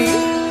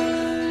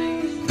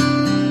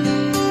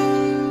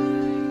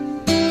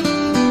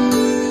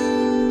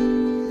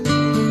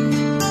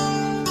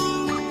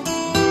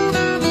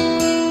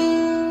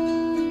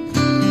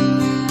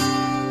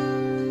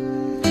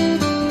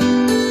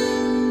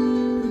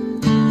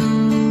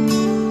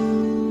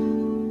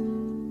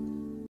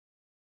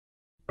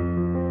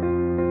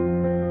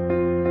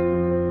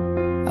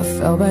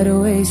 Fell by the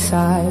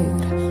wayside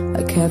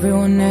like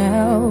everyone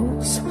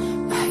else.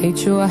 I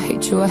hate you, I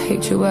hate you, I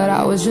hate you, but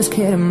I was just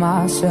kidding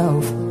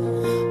myself.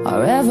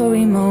 Our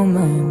every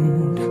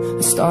moment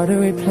I start to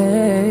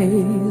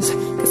replace,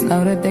 cause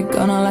now that they're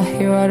gone, all I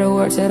hear are the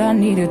words that I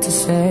needed to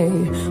say.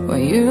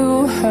 When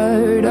you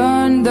hurt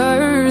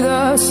under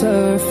the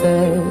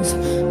surface,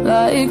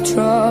 like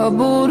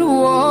troubled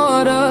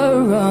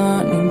water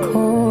running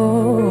cold.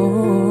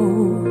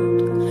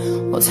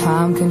 Well,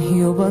 time can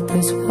heal, but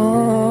this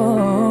won't.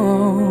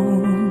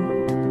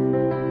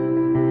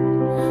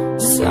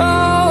 So,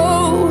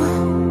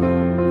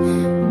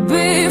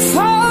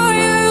 before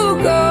you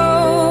go,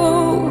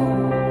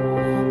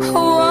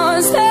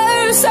 was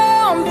there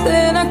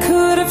something I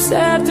could have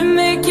said to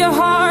make your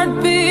heart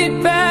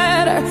beat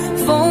better?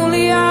 If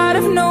only I'd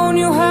have known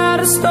you had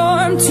a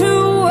storm to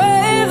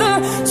weather.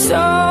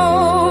 So,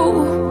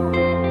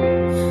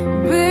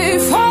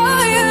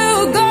 before you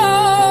go,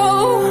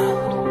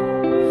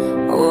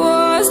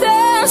 was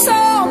there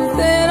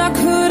something I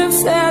could have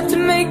said to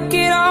make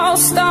it all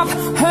stop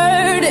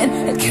hurting?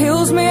 It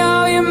kills me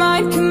how your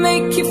mind can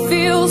make you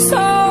feel so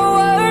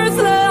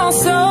worthless.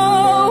 So,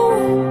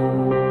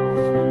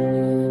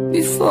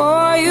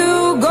 before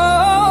you go,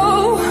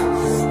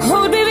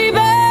 would we be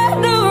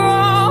better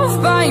off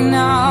by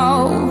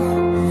now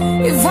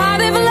if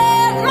I'd have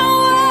let my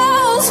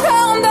walls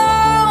come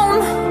down?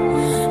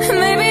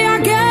 Maybe I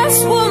guess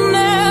we'll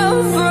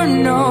never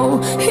know.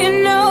 You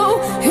know,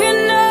 you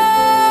know.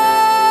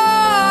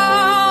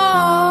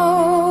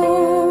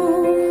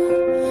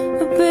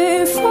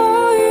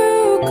 Before you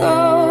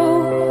go,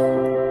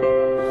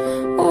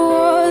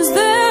 was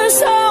there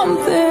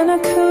something I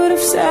could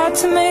have said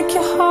to make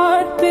your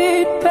heart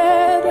beat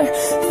better?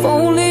 If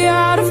only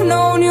I'd have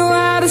known you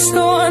had a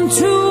storm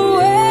to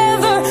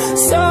weather.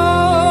 So,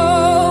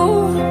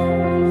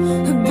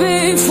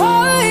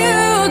 before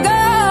you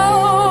go,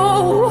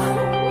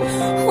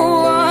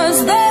 was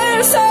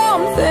there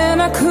something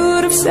I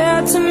could have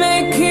said to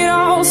make it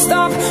all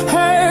stop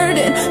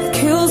hurting? It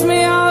kills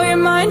me how your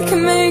mind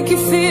can make you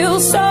feel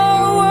so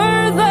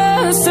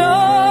worthless. So,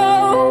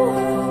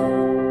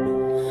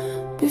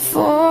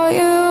 before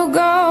you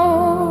go.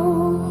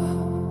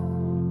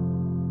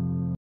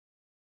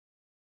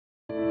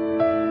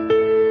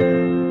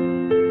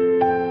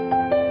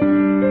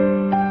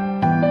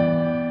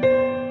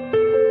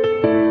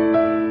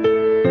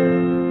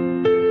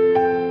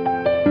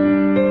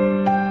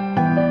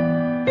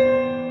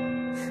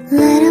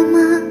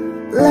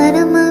 Let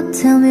 'em up,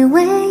 tell me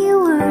where you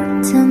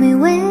were, tell me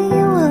where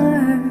you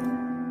were.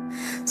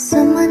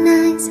 Summer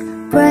nights,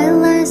 bright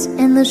lights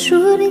and the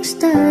shooting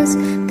stars,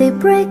 they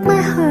break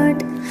my heart.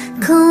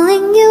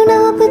 Calling you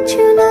now but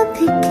you're not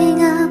picking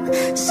up.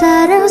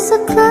 Shadows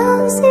are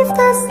close if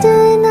that's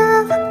still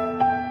enough.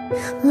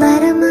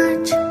 Let 'em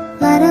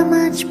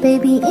march,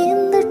 baby in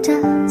the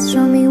dark.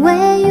 Show me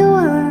where you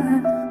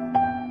are.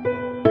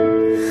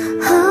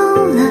 Oh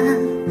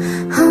love,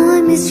 how I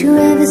miss you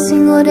every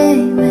single day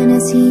when I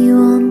see you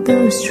on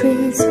those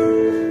streets.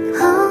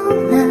 Oh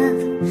love,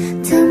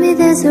 tell me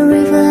there's a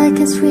river I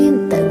can swim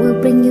that will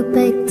bring you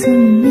back to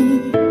me.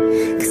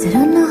 Cause I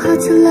don't know how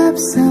to love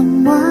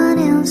someone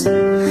else, I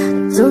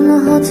don't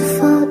know how to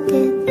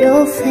forget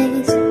your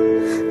face.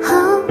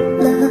 Oh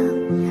love,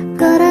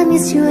 God I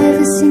miss you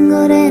every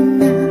single day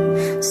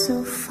now,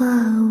 so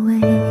far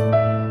away.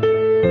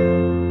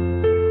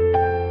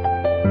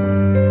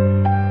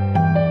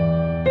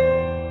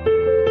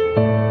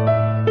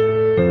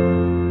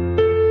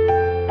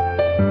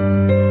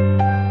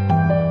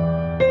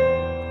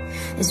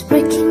 It's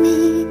breaking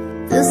me,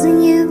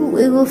 losing you.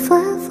 We were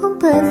far from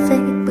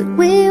perfect, but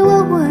we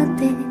were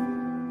worth it.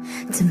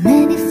 Too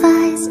many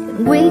fights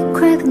and we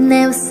cried, but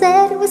never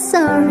said we're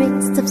sorry.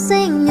 Stop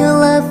saying you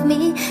love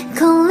me,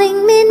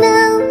 calling me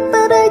now,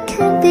 but I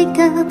can't pick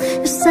up.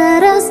 Your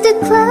shadows still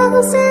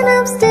close and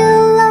I'm still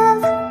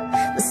alive.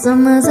 The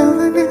summer's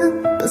over now,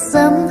 but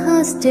somehow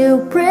it still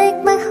break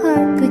my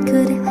heart. We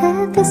could have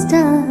had this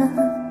time.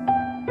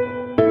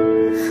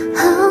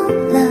 Oh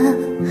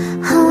love,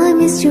 how I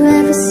miss you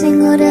every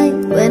single day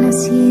when I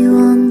see you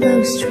on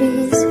those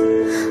streets.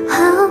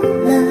 Oh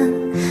love,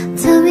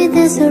 tell me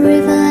there's a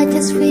river I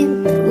can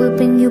swim that will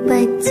bring you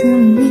back to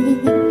me.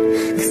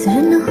 Cause I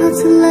don't know how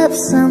to love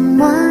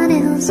someone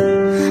else,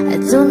 I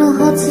don't know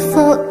how to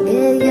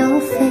forget your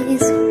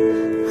face.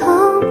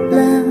 Oh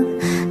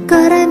love,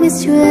 God, I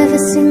miss you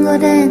every single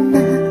day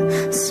now,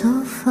 so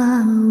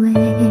far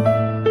away,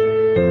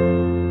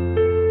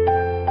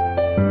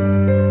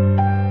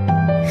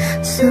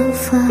 so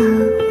far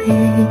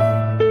away.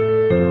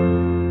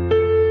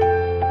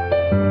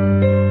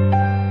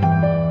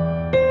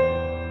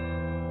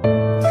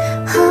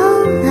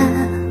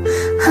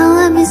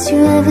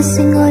 You every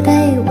single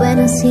day when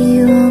I see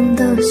you on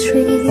those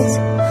streets.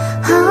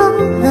 Oh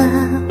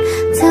love,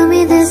 tell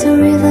me there's a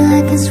river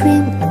I can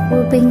swim that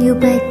will bring you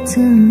back to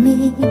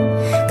me.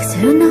 Cause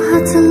I don't know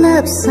how to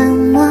love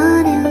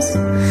someone else,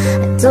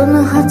 I don't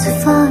know how to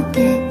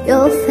forget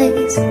your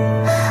face.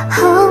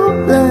 Oh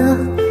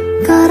love,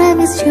 God, I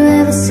miss you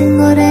every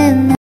single day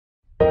now.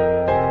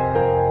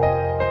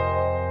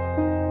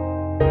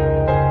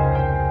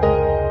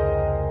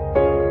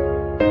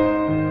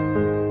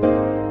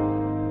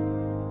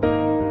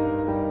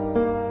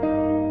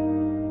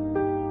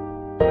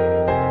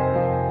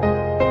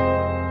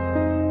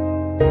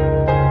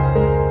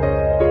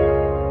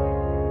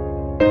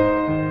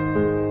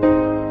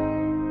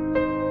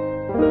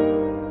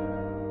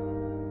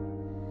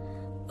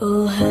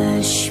 Oh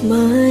hush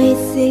my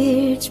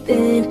fear, it's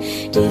been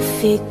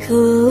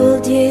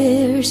difficult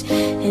years,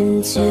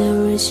 and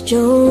terrorists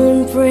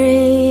don't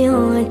prey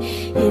on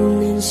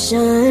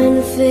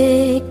innocent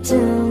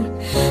victim.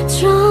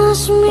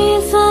 Trust me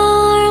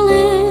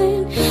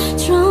darling,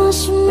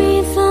 trust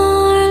me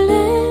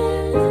darling.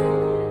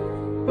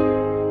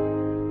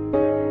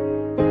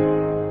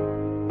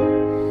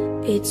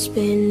 It's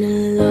been a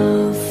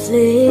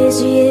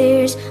loveless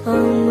years,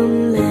 I'm a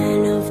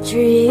man of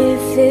three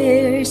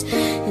fears: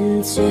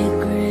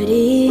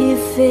 integrity,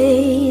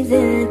 faith,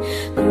 and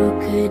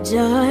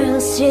crocodile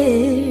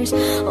tears.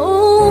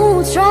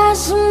 Oh,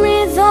 trust me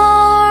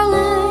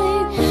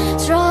darling,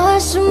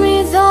 trust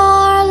me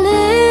darling.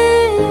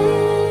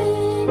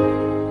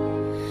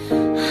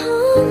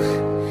 Oh,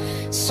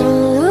 so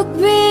look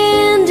me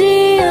in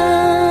the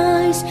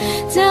eyes,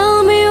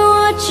 tell me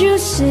what you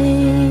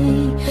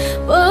see.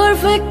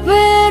 Perfect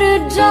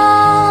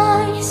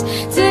paradise,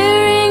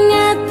 tearing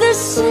at the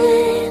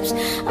seams.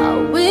 I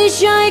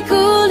wish I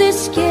could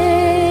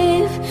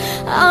escape,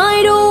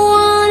 I don't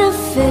wanna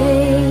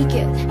fake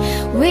it.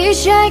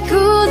 Wish I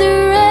could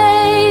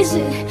erase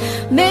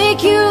it,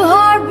 make you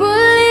hard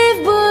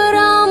believe, but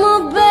I'm a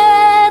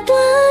bad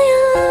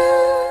liar,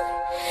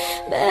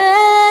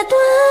 bad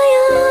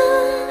liar.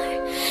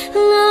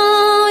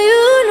 Now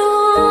you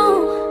know,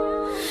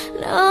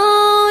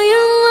 now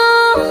you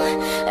know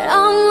that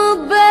I'm a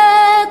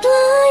bad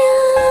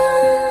liar,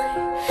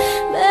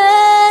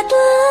 bad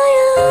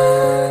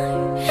liar.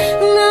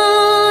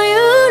 Now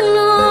you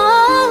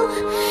know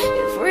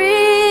you're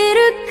free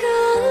to go.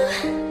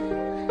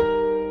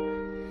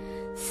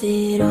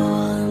 That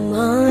all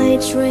my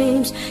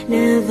dreams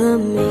never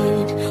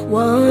meant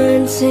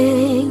one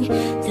thing.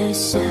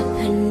 There's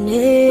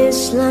happiness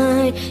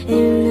lying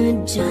in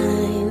a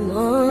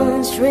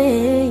diamond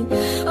ring.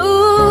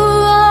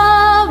 Oh,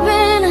 I've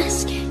been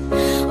asking,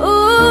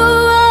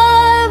 oh,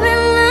 I've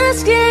been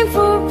asking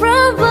for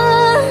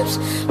problems,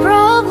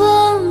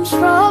 problems,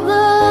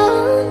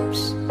 problems.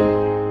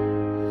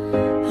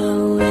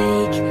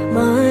 Awake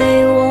my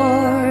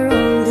war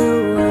on the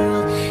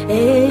world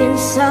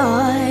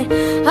inside.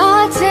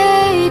 I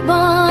take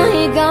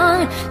my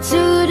gun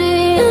to the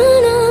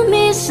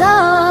enemy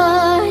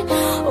side.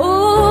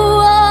 Oh,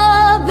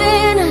 I've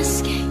been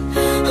asking,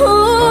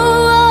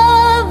 oh,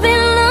 I've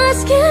been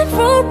asking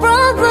for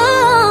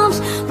problems,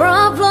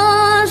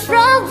 problems,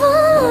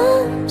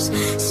 problems.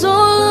 So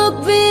look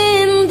me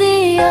in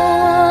the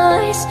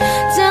eyes,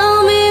 tell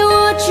me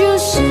what you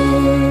see.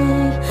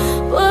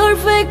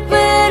 Perfect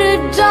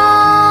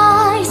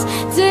paradise,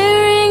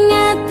 tearing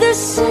at the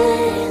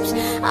seams.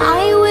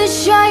 I wish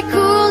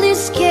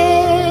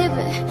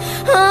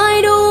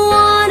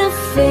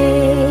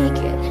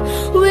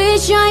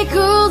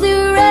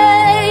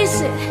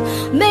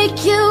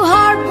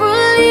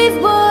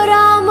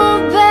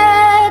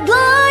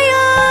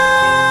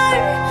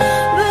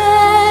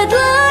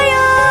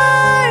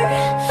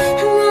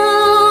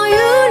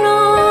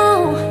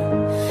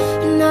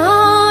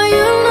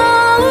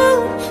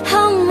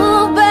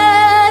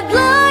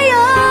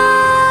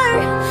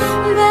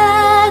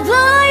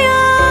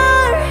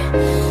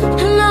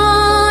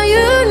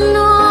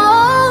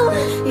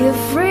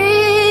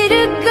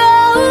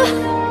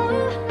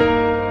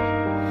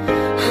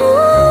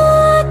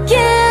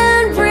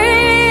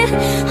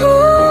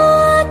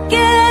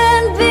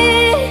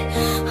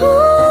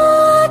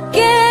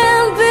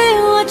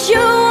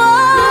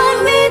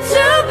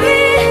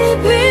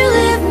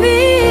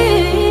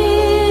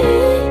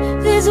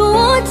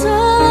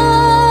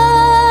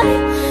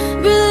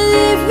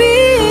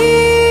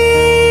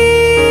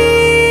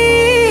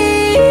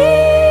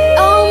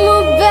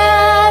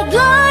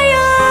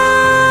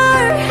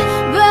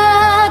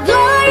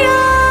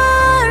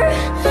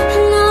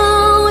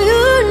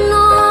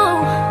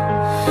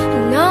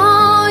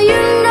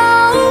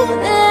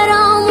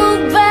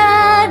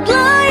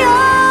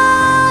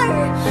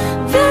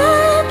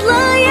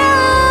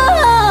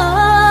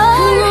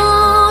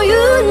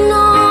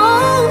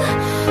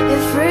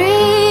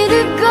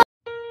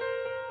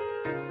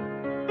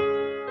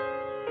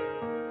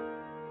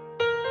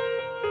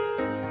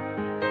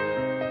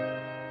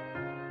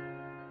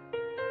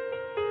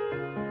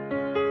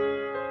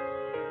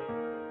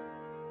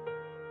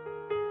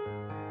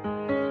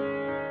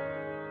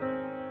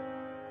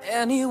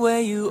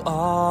Anywhere you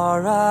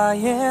are, I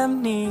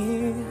am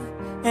near.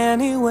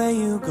 Anywhere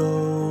you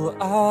go,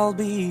 I'll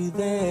be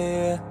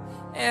there.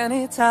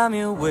 Anytime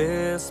you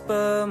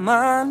whisper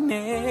my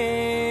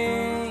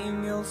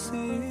name, you'll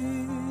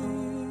see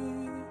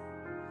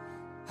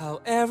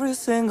how every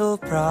single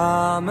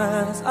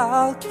promise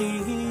I'll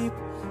keep.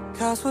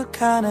 'Cause what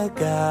kind of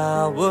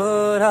guy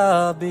would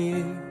I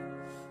be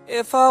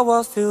if I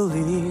was to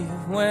leave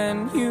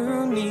when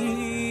you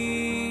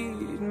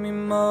need me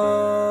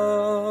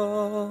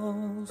most?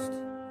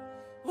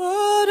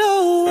 What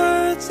are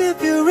words if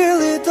you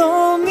really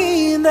don't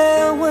mean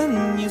them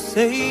when you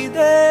say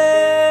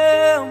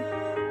them?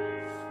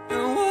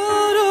 And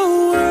what are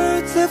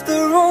words if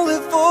they're only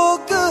for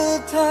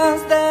good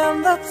times,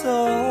 then that's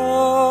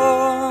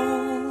all.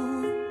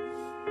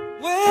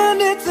 When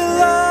it's a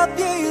lie,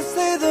 yeah, you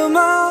say them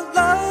out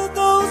loud.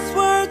 Those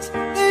words,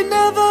 they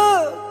never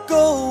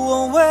go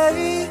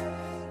away.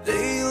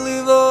 They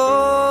live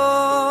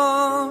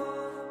on,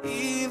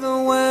 even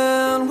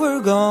when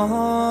we're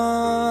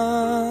gone.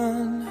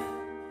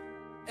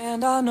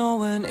 And I know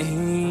an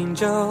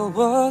angel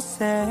was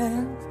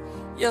sent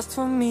just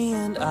for me,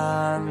 and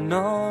I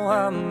know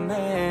I'm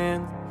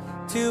meant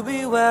to be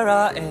where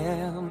I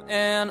am,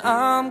 and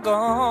I'm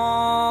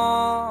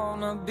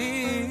gonna be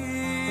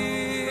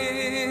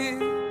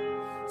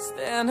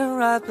standing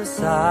right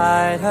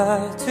beside her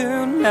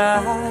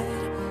tonight.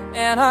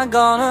 And I'm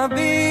gonna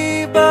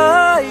be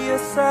by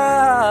your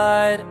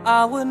side.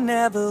 I would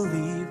never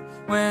leave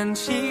when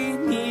she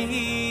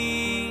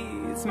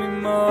needs me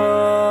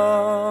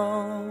most.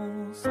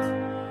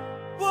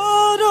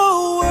 What are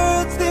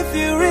words if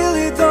you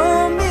really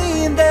don't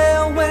mean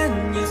them when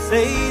you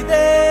say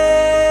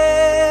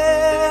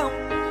them?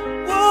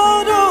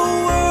 What are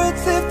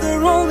words if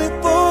they're only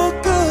for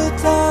good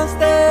times,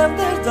 then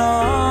they're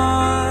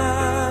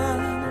done?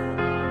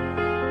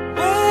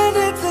 When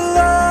it's a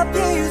lie,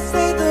 yeah, you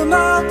say them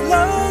out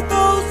loud.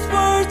 Those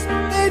words,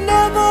 they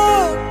never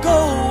go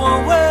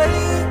away.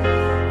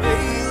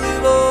 They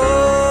live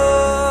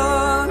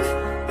on,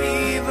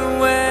 even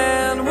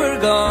when we're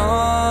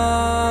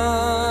gone.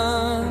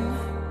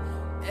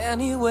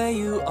 Anywhere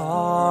you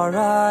are,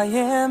 I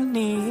am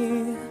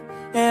near.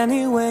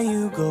 Anywhere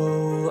you go,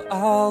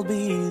 I'll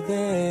be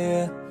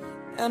there.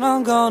 And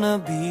I'm gonna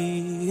be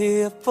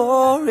here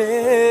forevermore.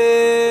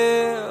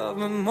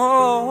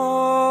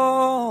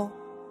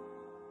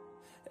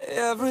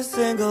 Every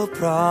single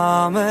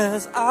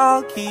promise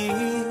I'll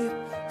keep.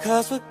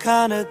 'Cause what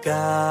kind of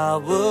guy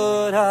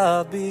would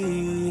I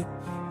be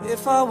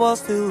if I was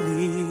to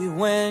leave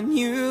when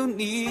you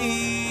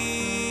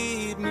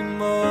need me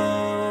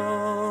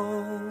most?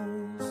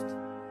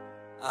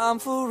 I'm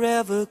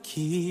forever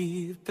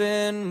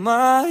keeping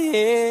my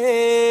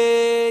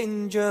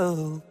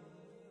angel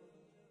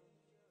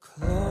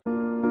close.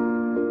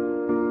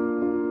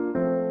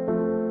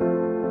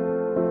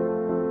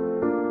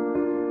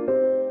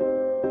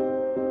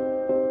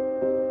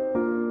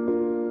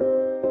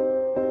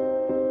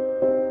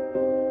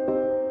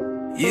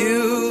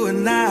 You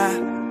and I,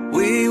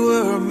 we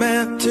were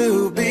meant to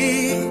be.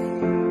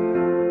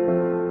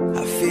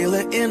 I feel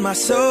it in my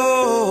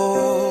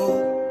soul.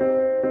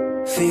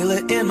 Feel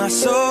it in my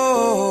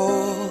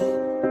soul.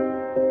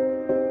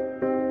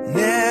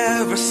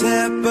 Never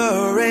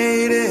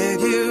separated,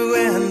 you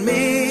and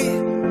me.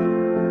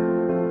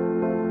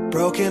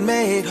 Broken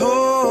made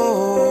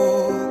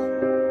whole.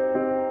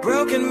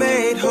 Broken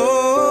made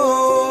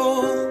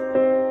whole.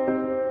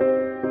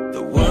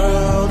 The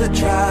world that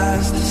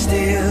tries to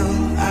steal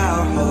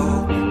our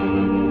hope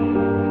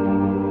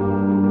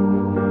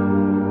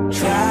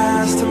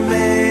tries to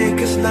make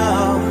us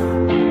numb,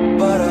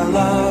 but our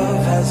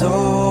love has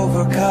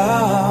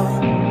overcome.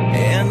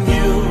 And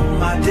you,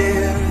 my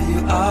dear,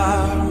 you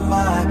are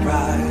my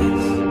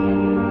prize.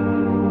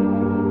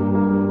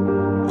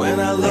 When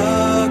I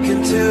look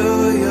into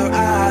your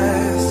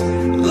eyes,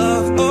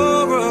 love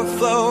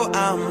overflow,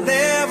 I'm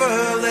never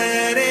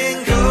letting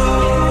go.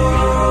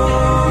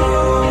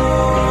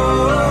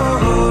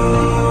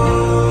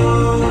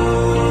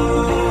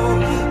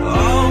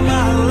 All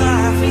my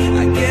life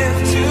I give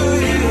to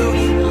you,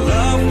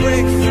 love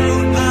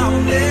breakthrough, I'm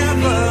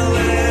never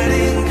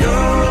letting go.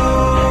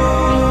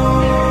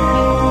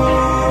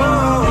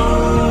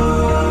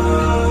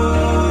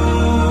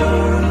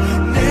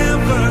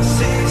 Never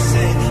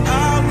ceasing,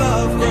 our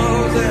love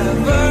grows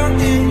ever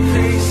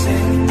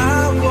increasing.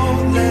 I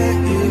won't let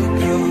you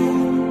go.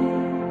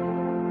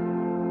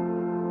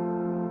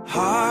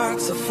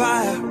 Hearts of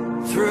fire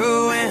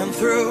through and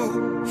through.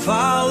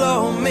 Follow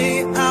me,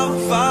 I'll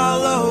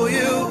follow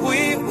you.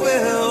 We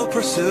will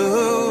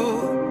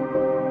pursue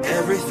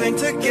everything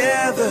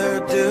together,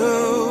 do.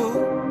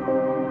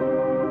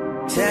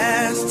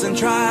 Tests and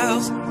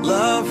trials,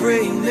 love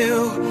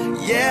renew.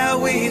 Yeah,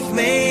 we've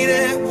made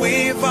it.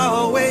 We've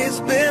always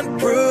been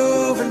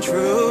proven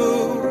true.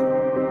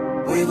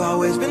 We've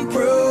always been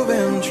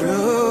proven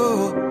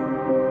true.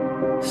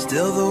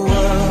 Still the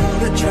world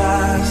that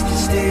tries to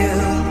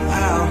steal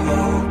our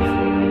hope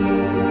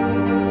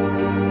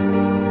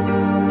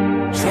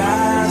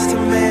tries to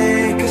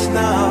make us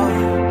numb,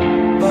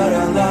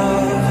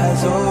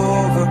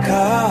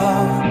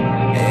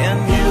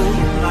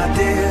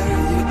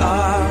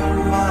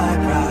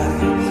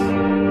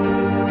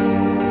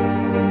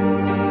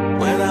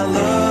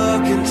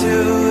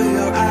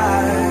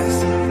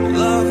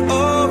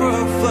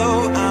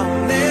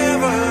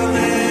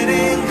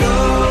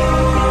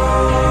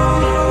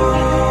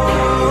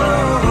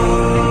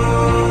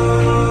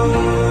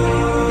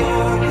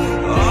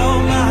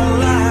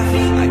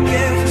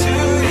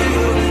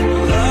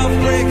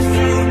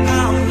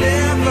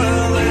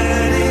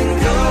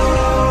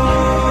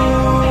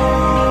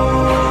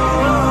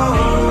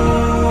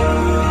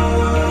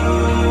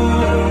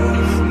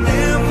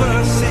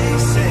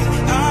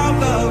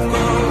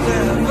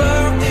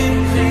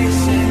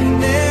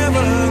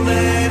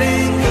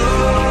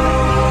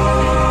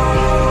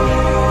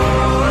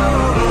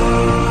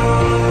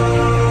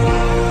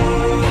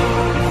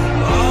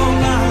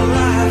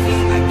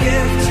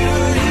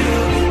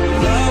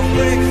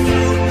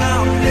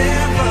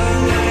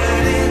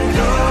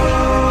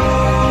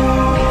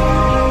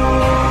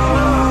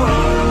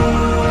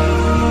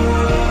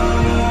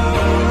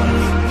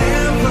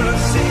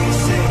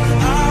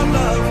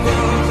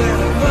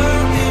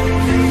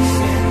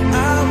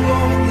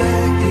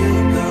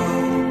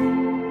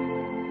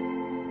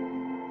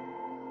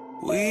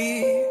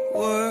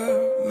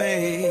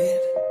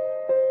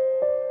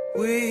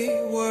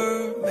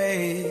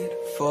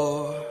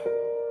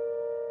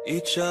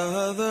 each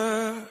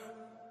other.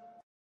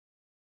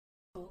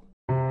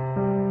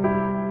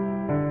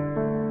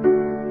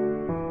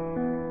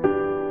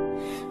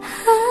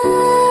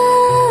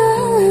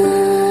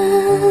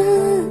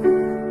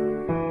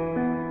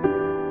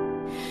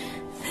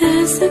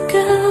 There's a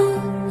girl,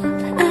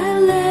 I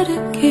let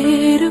her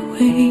get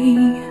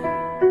away.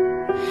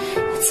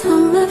 It's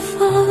all my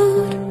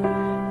fault,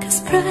 'cause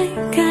pride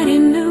got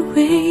in the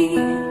way.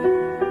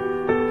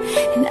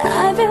 And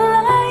I'd be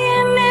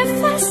lying if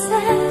I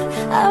said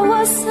I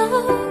was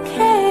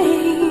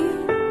okay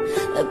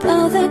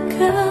about that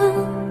girl,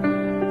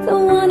 the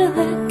one I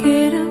let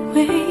get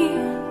away.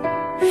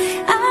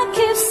 I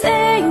keep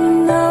saying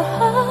no,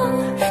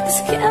 this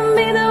can't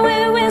be the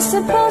way we're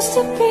supposed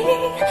to be.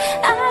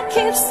 I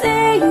keep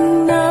saying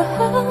no,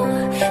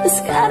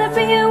 there's gotta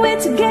be a way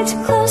to get you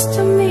close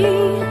to me.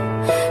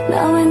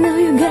 Now I know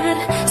you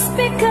gotta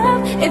speak up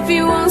if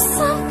you want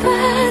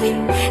somebody.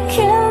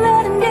 Can't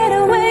let him get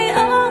away,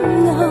 oh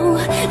no.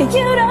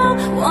 You don't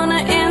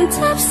wanna end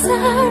up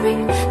sorry,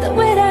 the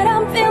way that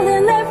I'm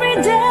feeling every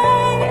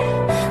day.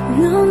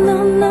 No, no,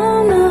 no,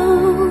 no,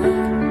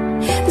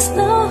 there's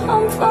no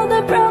home for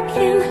the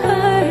broken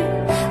heart.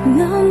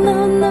 No, no,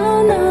 no,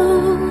 no,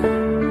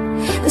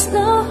 there's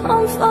no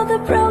home for the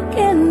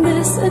broken.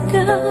 There's a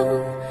girl,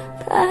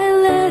 but I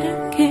let her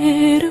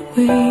get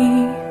away.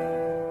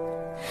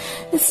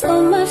 It's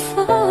all my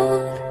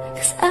fault,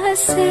 'cause I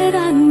said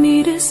I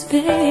needed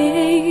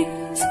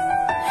space.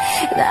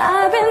 And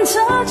I've been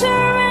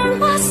torturing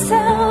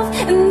myself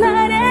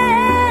night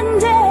and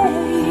day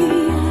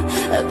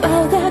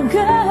about that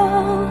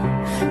girl,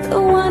 the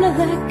one I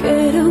let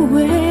get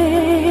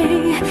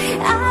away.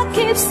 I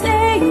keep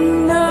saying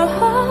no,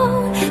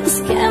 this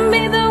can't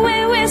be the way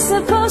we're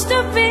supposed to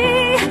be.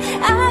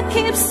 I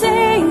keep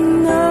saying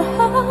no,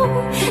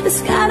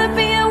 there's gotta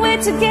be a way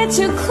to get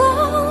you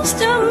close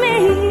to me.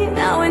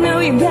 Now I know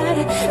you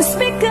gotta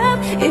speak up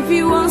if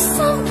you want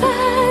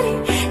somebody.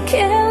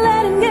 Can't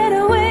let him get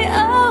away,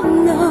 oh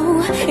no.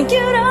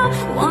 You don't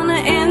wanna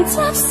end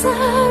up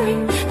sorry,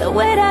 the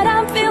way that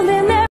I'm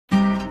feeling there.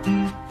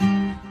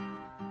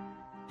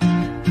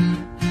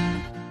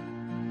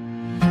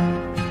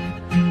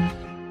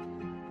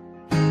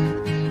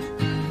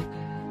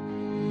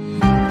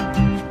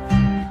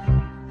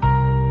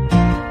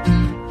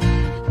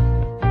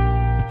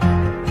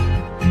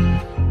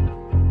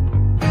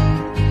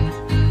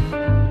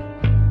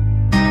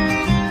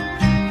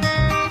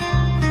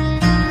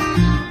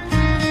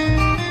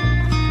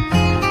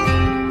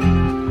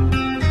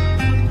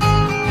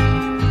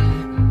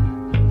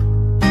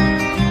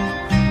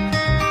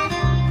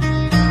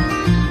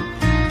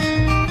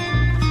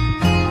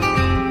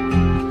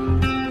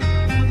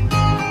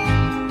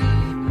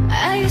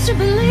 To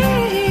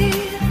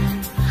believe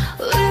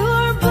we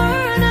were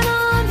burning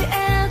on the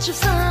edge of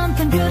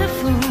something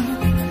beautiful,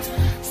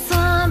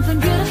 something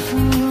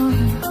beautiful.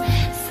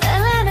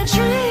 Selling a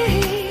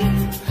dream,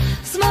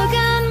 smoke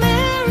and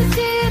mirrors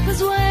keep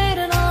us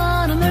waiting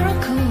on a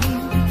miracle,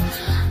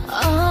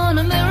 on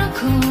a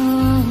miracle.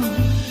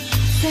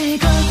 They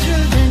go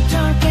through the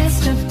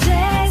darkest of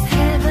days,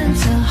 heaven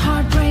to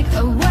heartbreak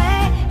away.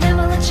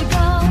 Never let you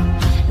go,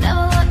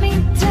 never let me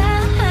down.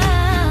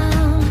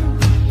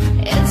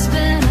 It's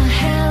been a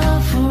hell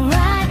of a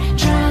ride,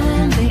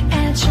 driving the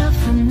edge of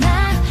a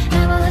knife.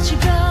 Never let you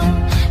go,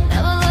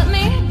 never let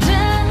me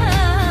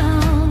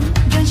down.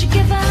 Don't you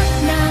give up,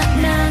 nah,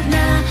 nah,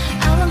 nah.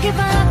 I won't give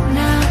up,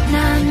 nah,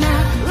 nah,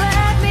 nah.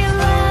 Let me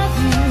love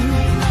you,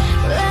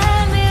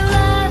 let me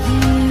love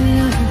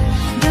you.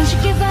 Don't you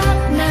give up,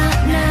 nah,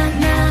 nah,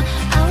 nah.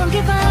 I won't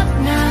give up,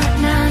 nah,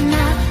 nah,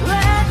 nah.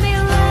 Let me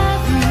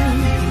love you,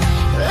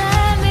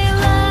 let me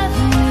love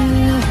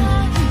you.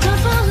 Don't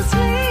fall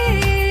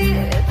asleep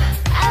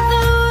at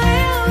the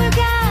wheel. We've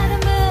got a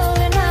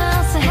million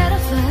miles ahead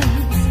of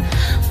us,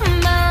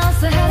 miles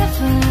ahead of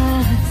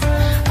us.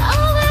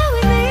 All that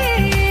we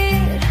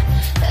need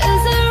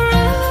is a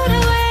rude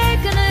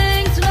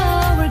awakening to know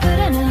we're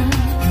good enough,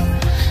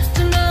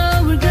 to know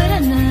we're good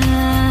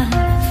enough.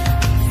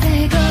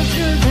 They go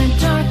through the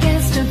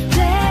darkest of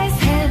days,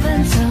 heaven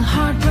to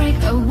heartbreak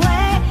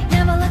away.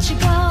 Never let you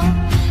go,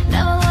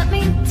 never let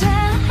me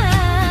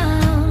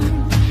down.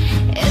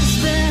 It's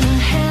been a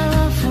hell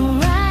of a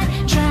ride,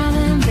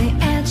 driving the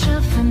edge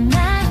of a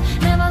knife.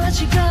 Never let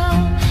you go,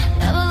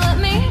 never let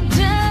me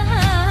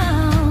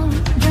down.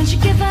 Don't you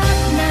give up,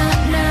 nah,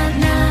 nah,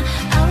 nah.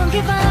 I won't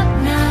give up,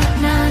 nah,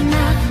 nah,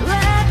 nah.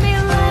 Let me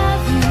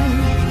love you,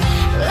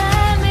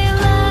 let me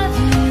love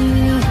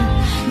you.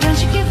 Don't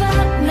you give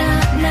up, nah,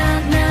 nah,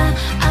 nah.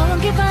 I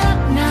won't give up,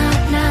 nah,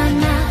 nah,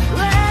 nah.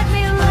 Let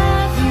me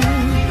love you,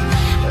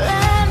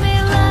 let me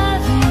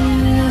love you.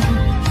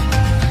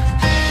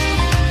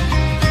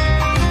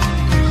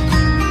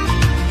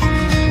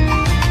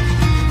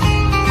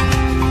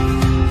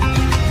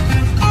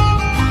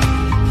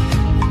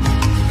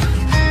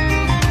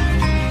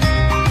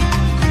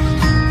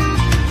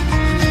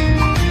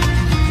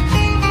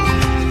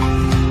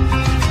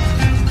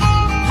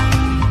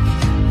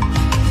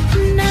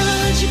 Never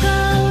let you go,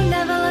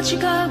 never let you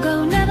go, go.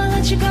 Never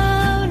let you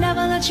go,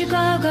 never let let you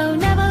go, go,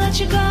 never let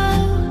you go.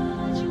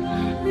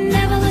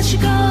 Never let you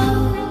go.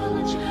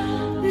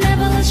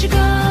 Never let you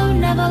go,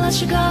 never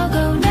let you go,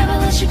 go, never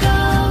let you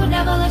go,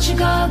 never let you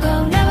go,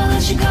 go, never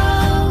let you go.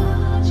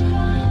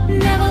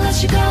 Never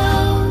let you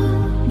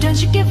go.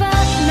 Don't you give up,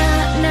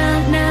 nah,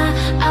 nah, nah.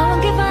 I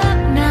won't give up,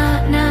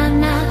 nah, nah,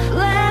 nah.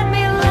 Let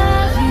me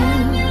love you,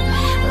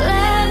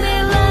 let me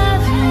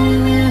love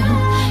you.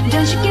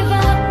 Don't you give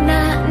up,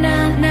 nah,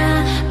 nah,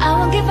 nah. I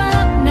won't give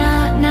up,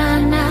 nah, nah,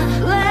 nah.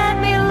 Let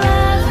me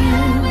love you,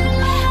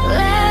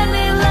 let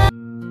me love.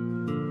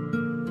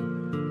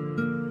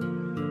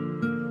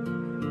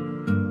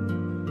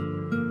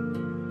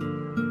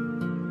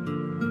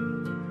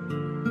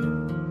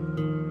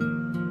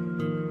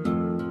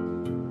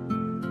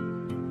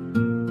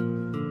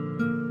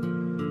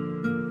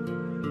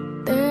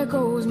 There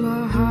goes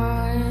my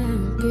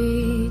heart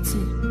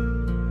beating,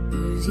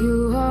 'cause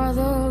you are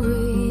the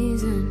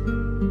reason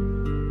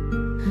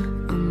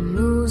I'm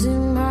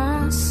losing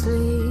my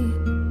sleep.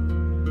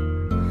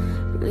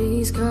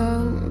 Please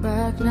come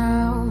back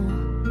now.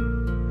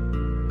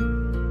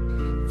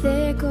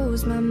 There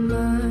goes my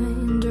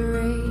mind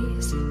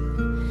racing,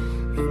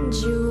 and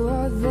you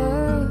are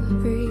the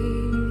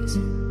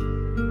reason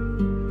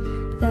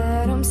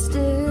that I'm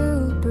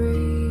still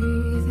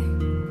breathing.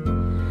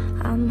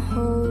 I'm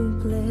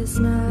hopeless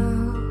now.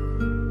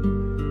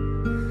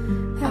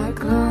 I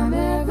climb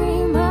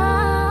every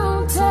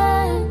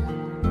mountain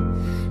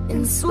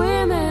and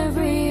swim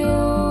every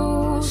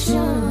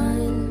ocean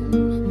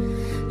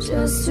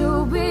just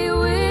to be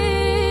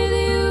with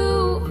you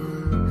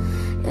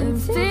and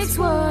fix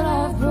what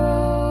I've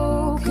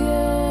broken.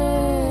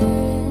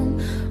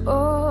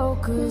 Oh,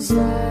 'cause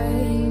I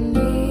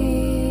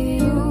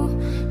need you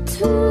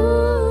to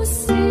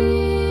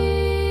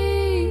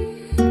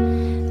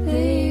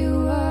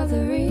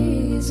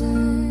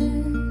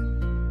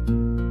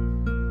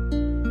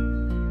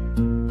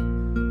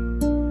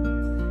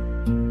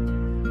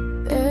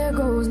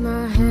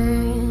my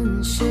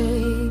hand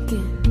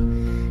shaking,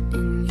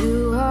 and you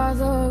are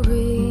the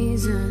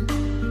reason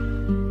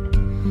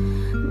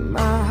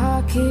my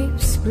heart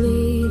keeps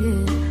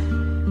bleeding.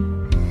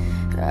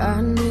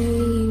 I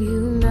need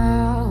you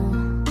now.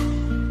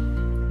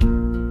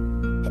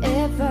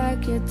 If I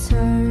could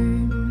turn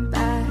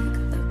back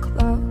the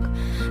clock,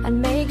 I'd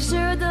make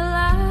sure the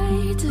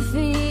light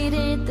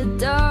defeated the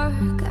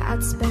dark.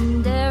 I'd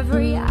spend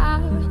every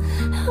hour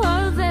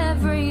of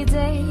every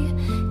day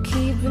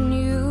keeping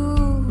you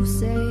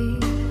safe.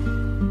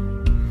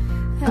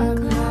 I'll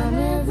climb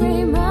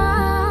every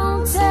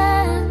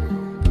mountain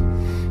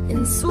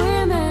and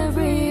swim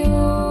every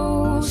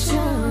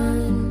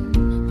ocean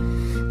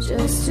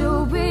just to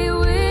be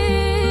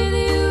with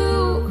you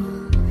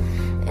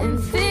and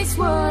fix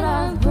what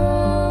I've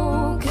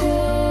broken.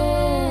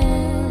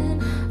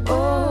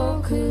 Oh,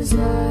 'cause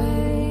I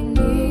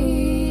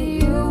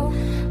need you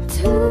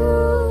to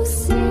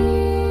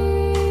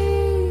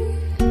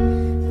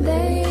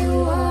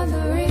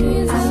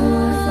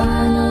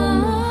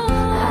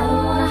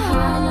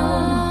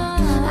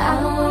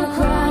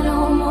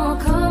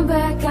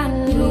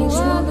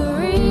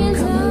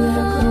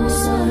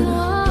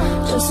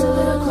a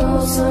little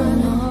closer,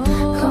 no.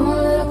 Come a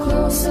little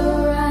closer,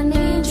 I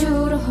need you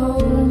to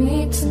hold me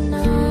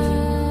tonight.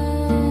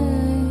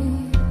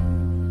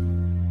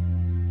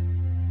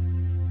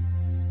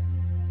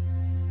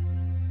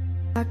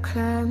 I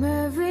climb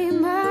every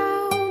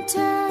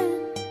mountain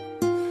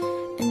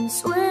and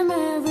swim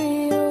every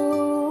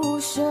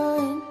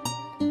ocean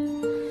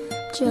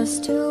just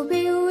to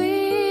be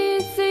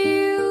with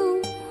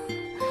you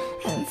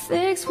and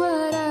fix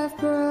what I've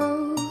broken.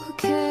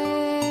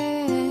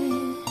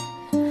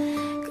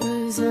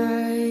 'Cause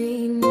I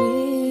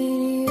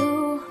need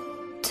you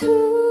to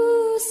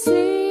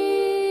see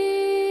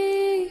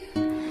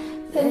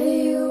that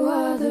you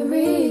are the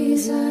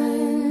reason.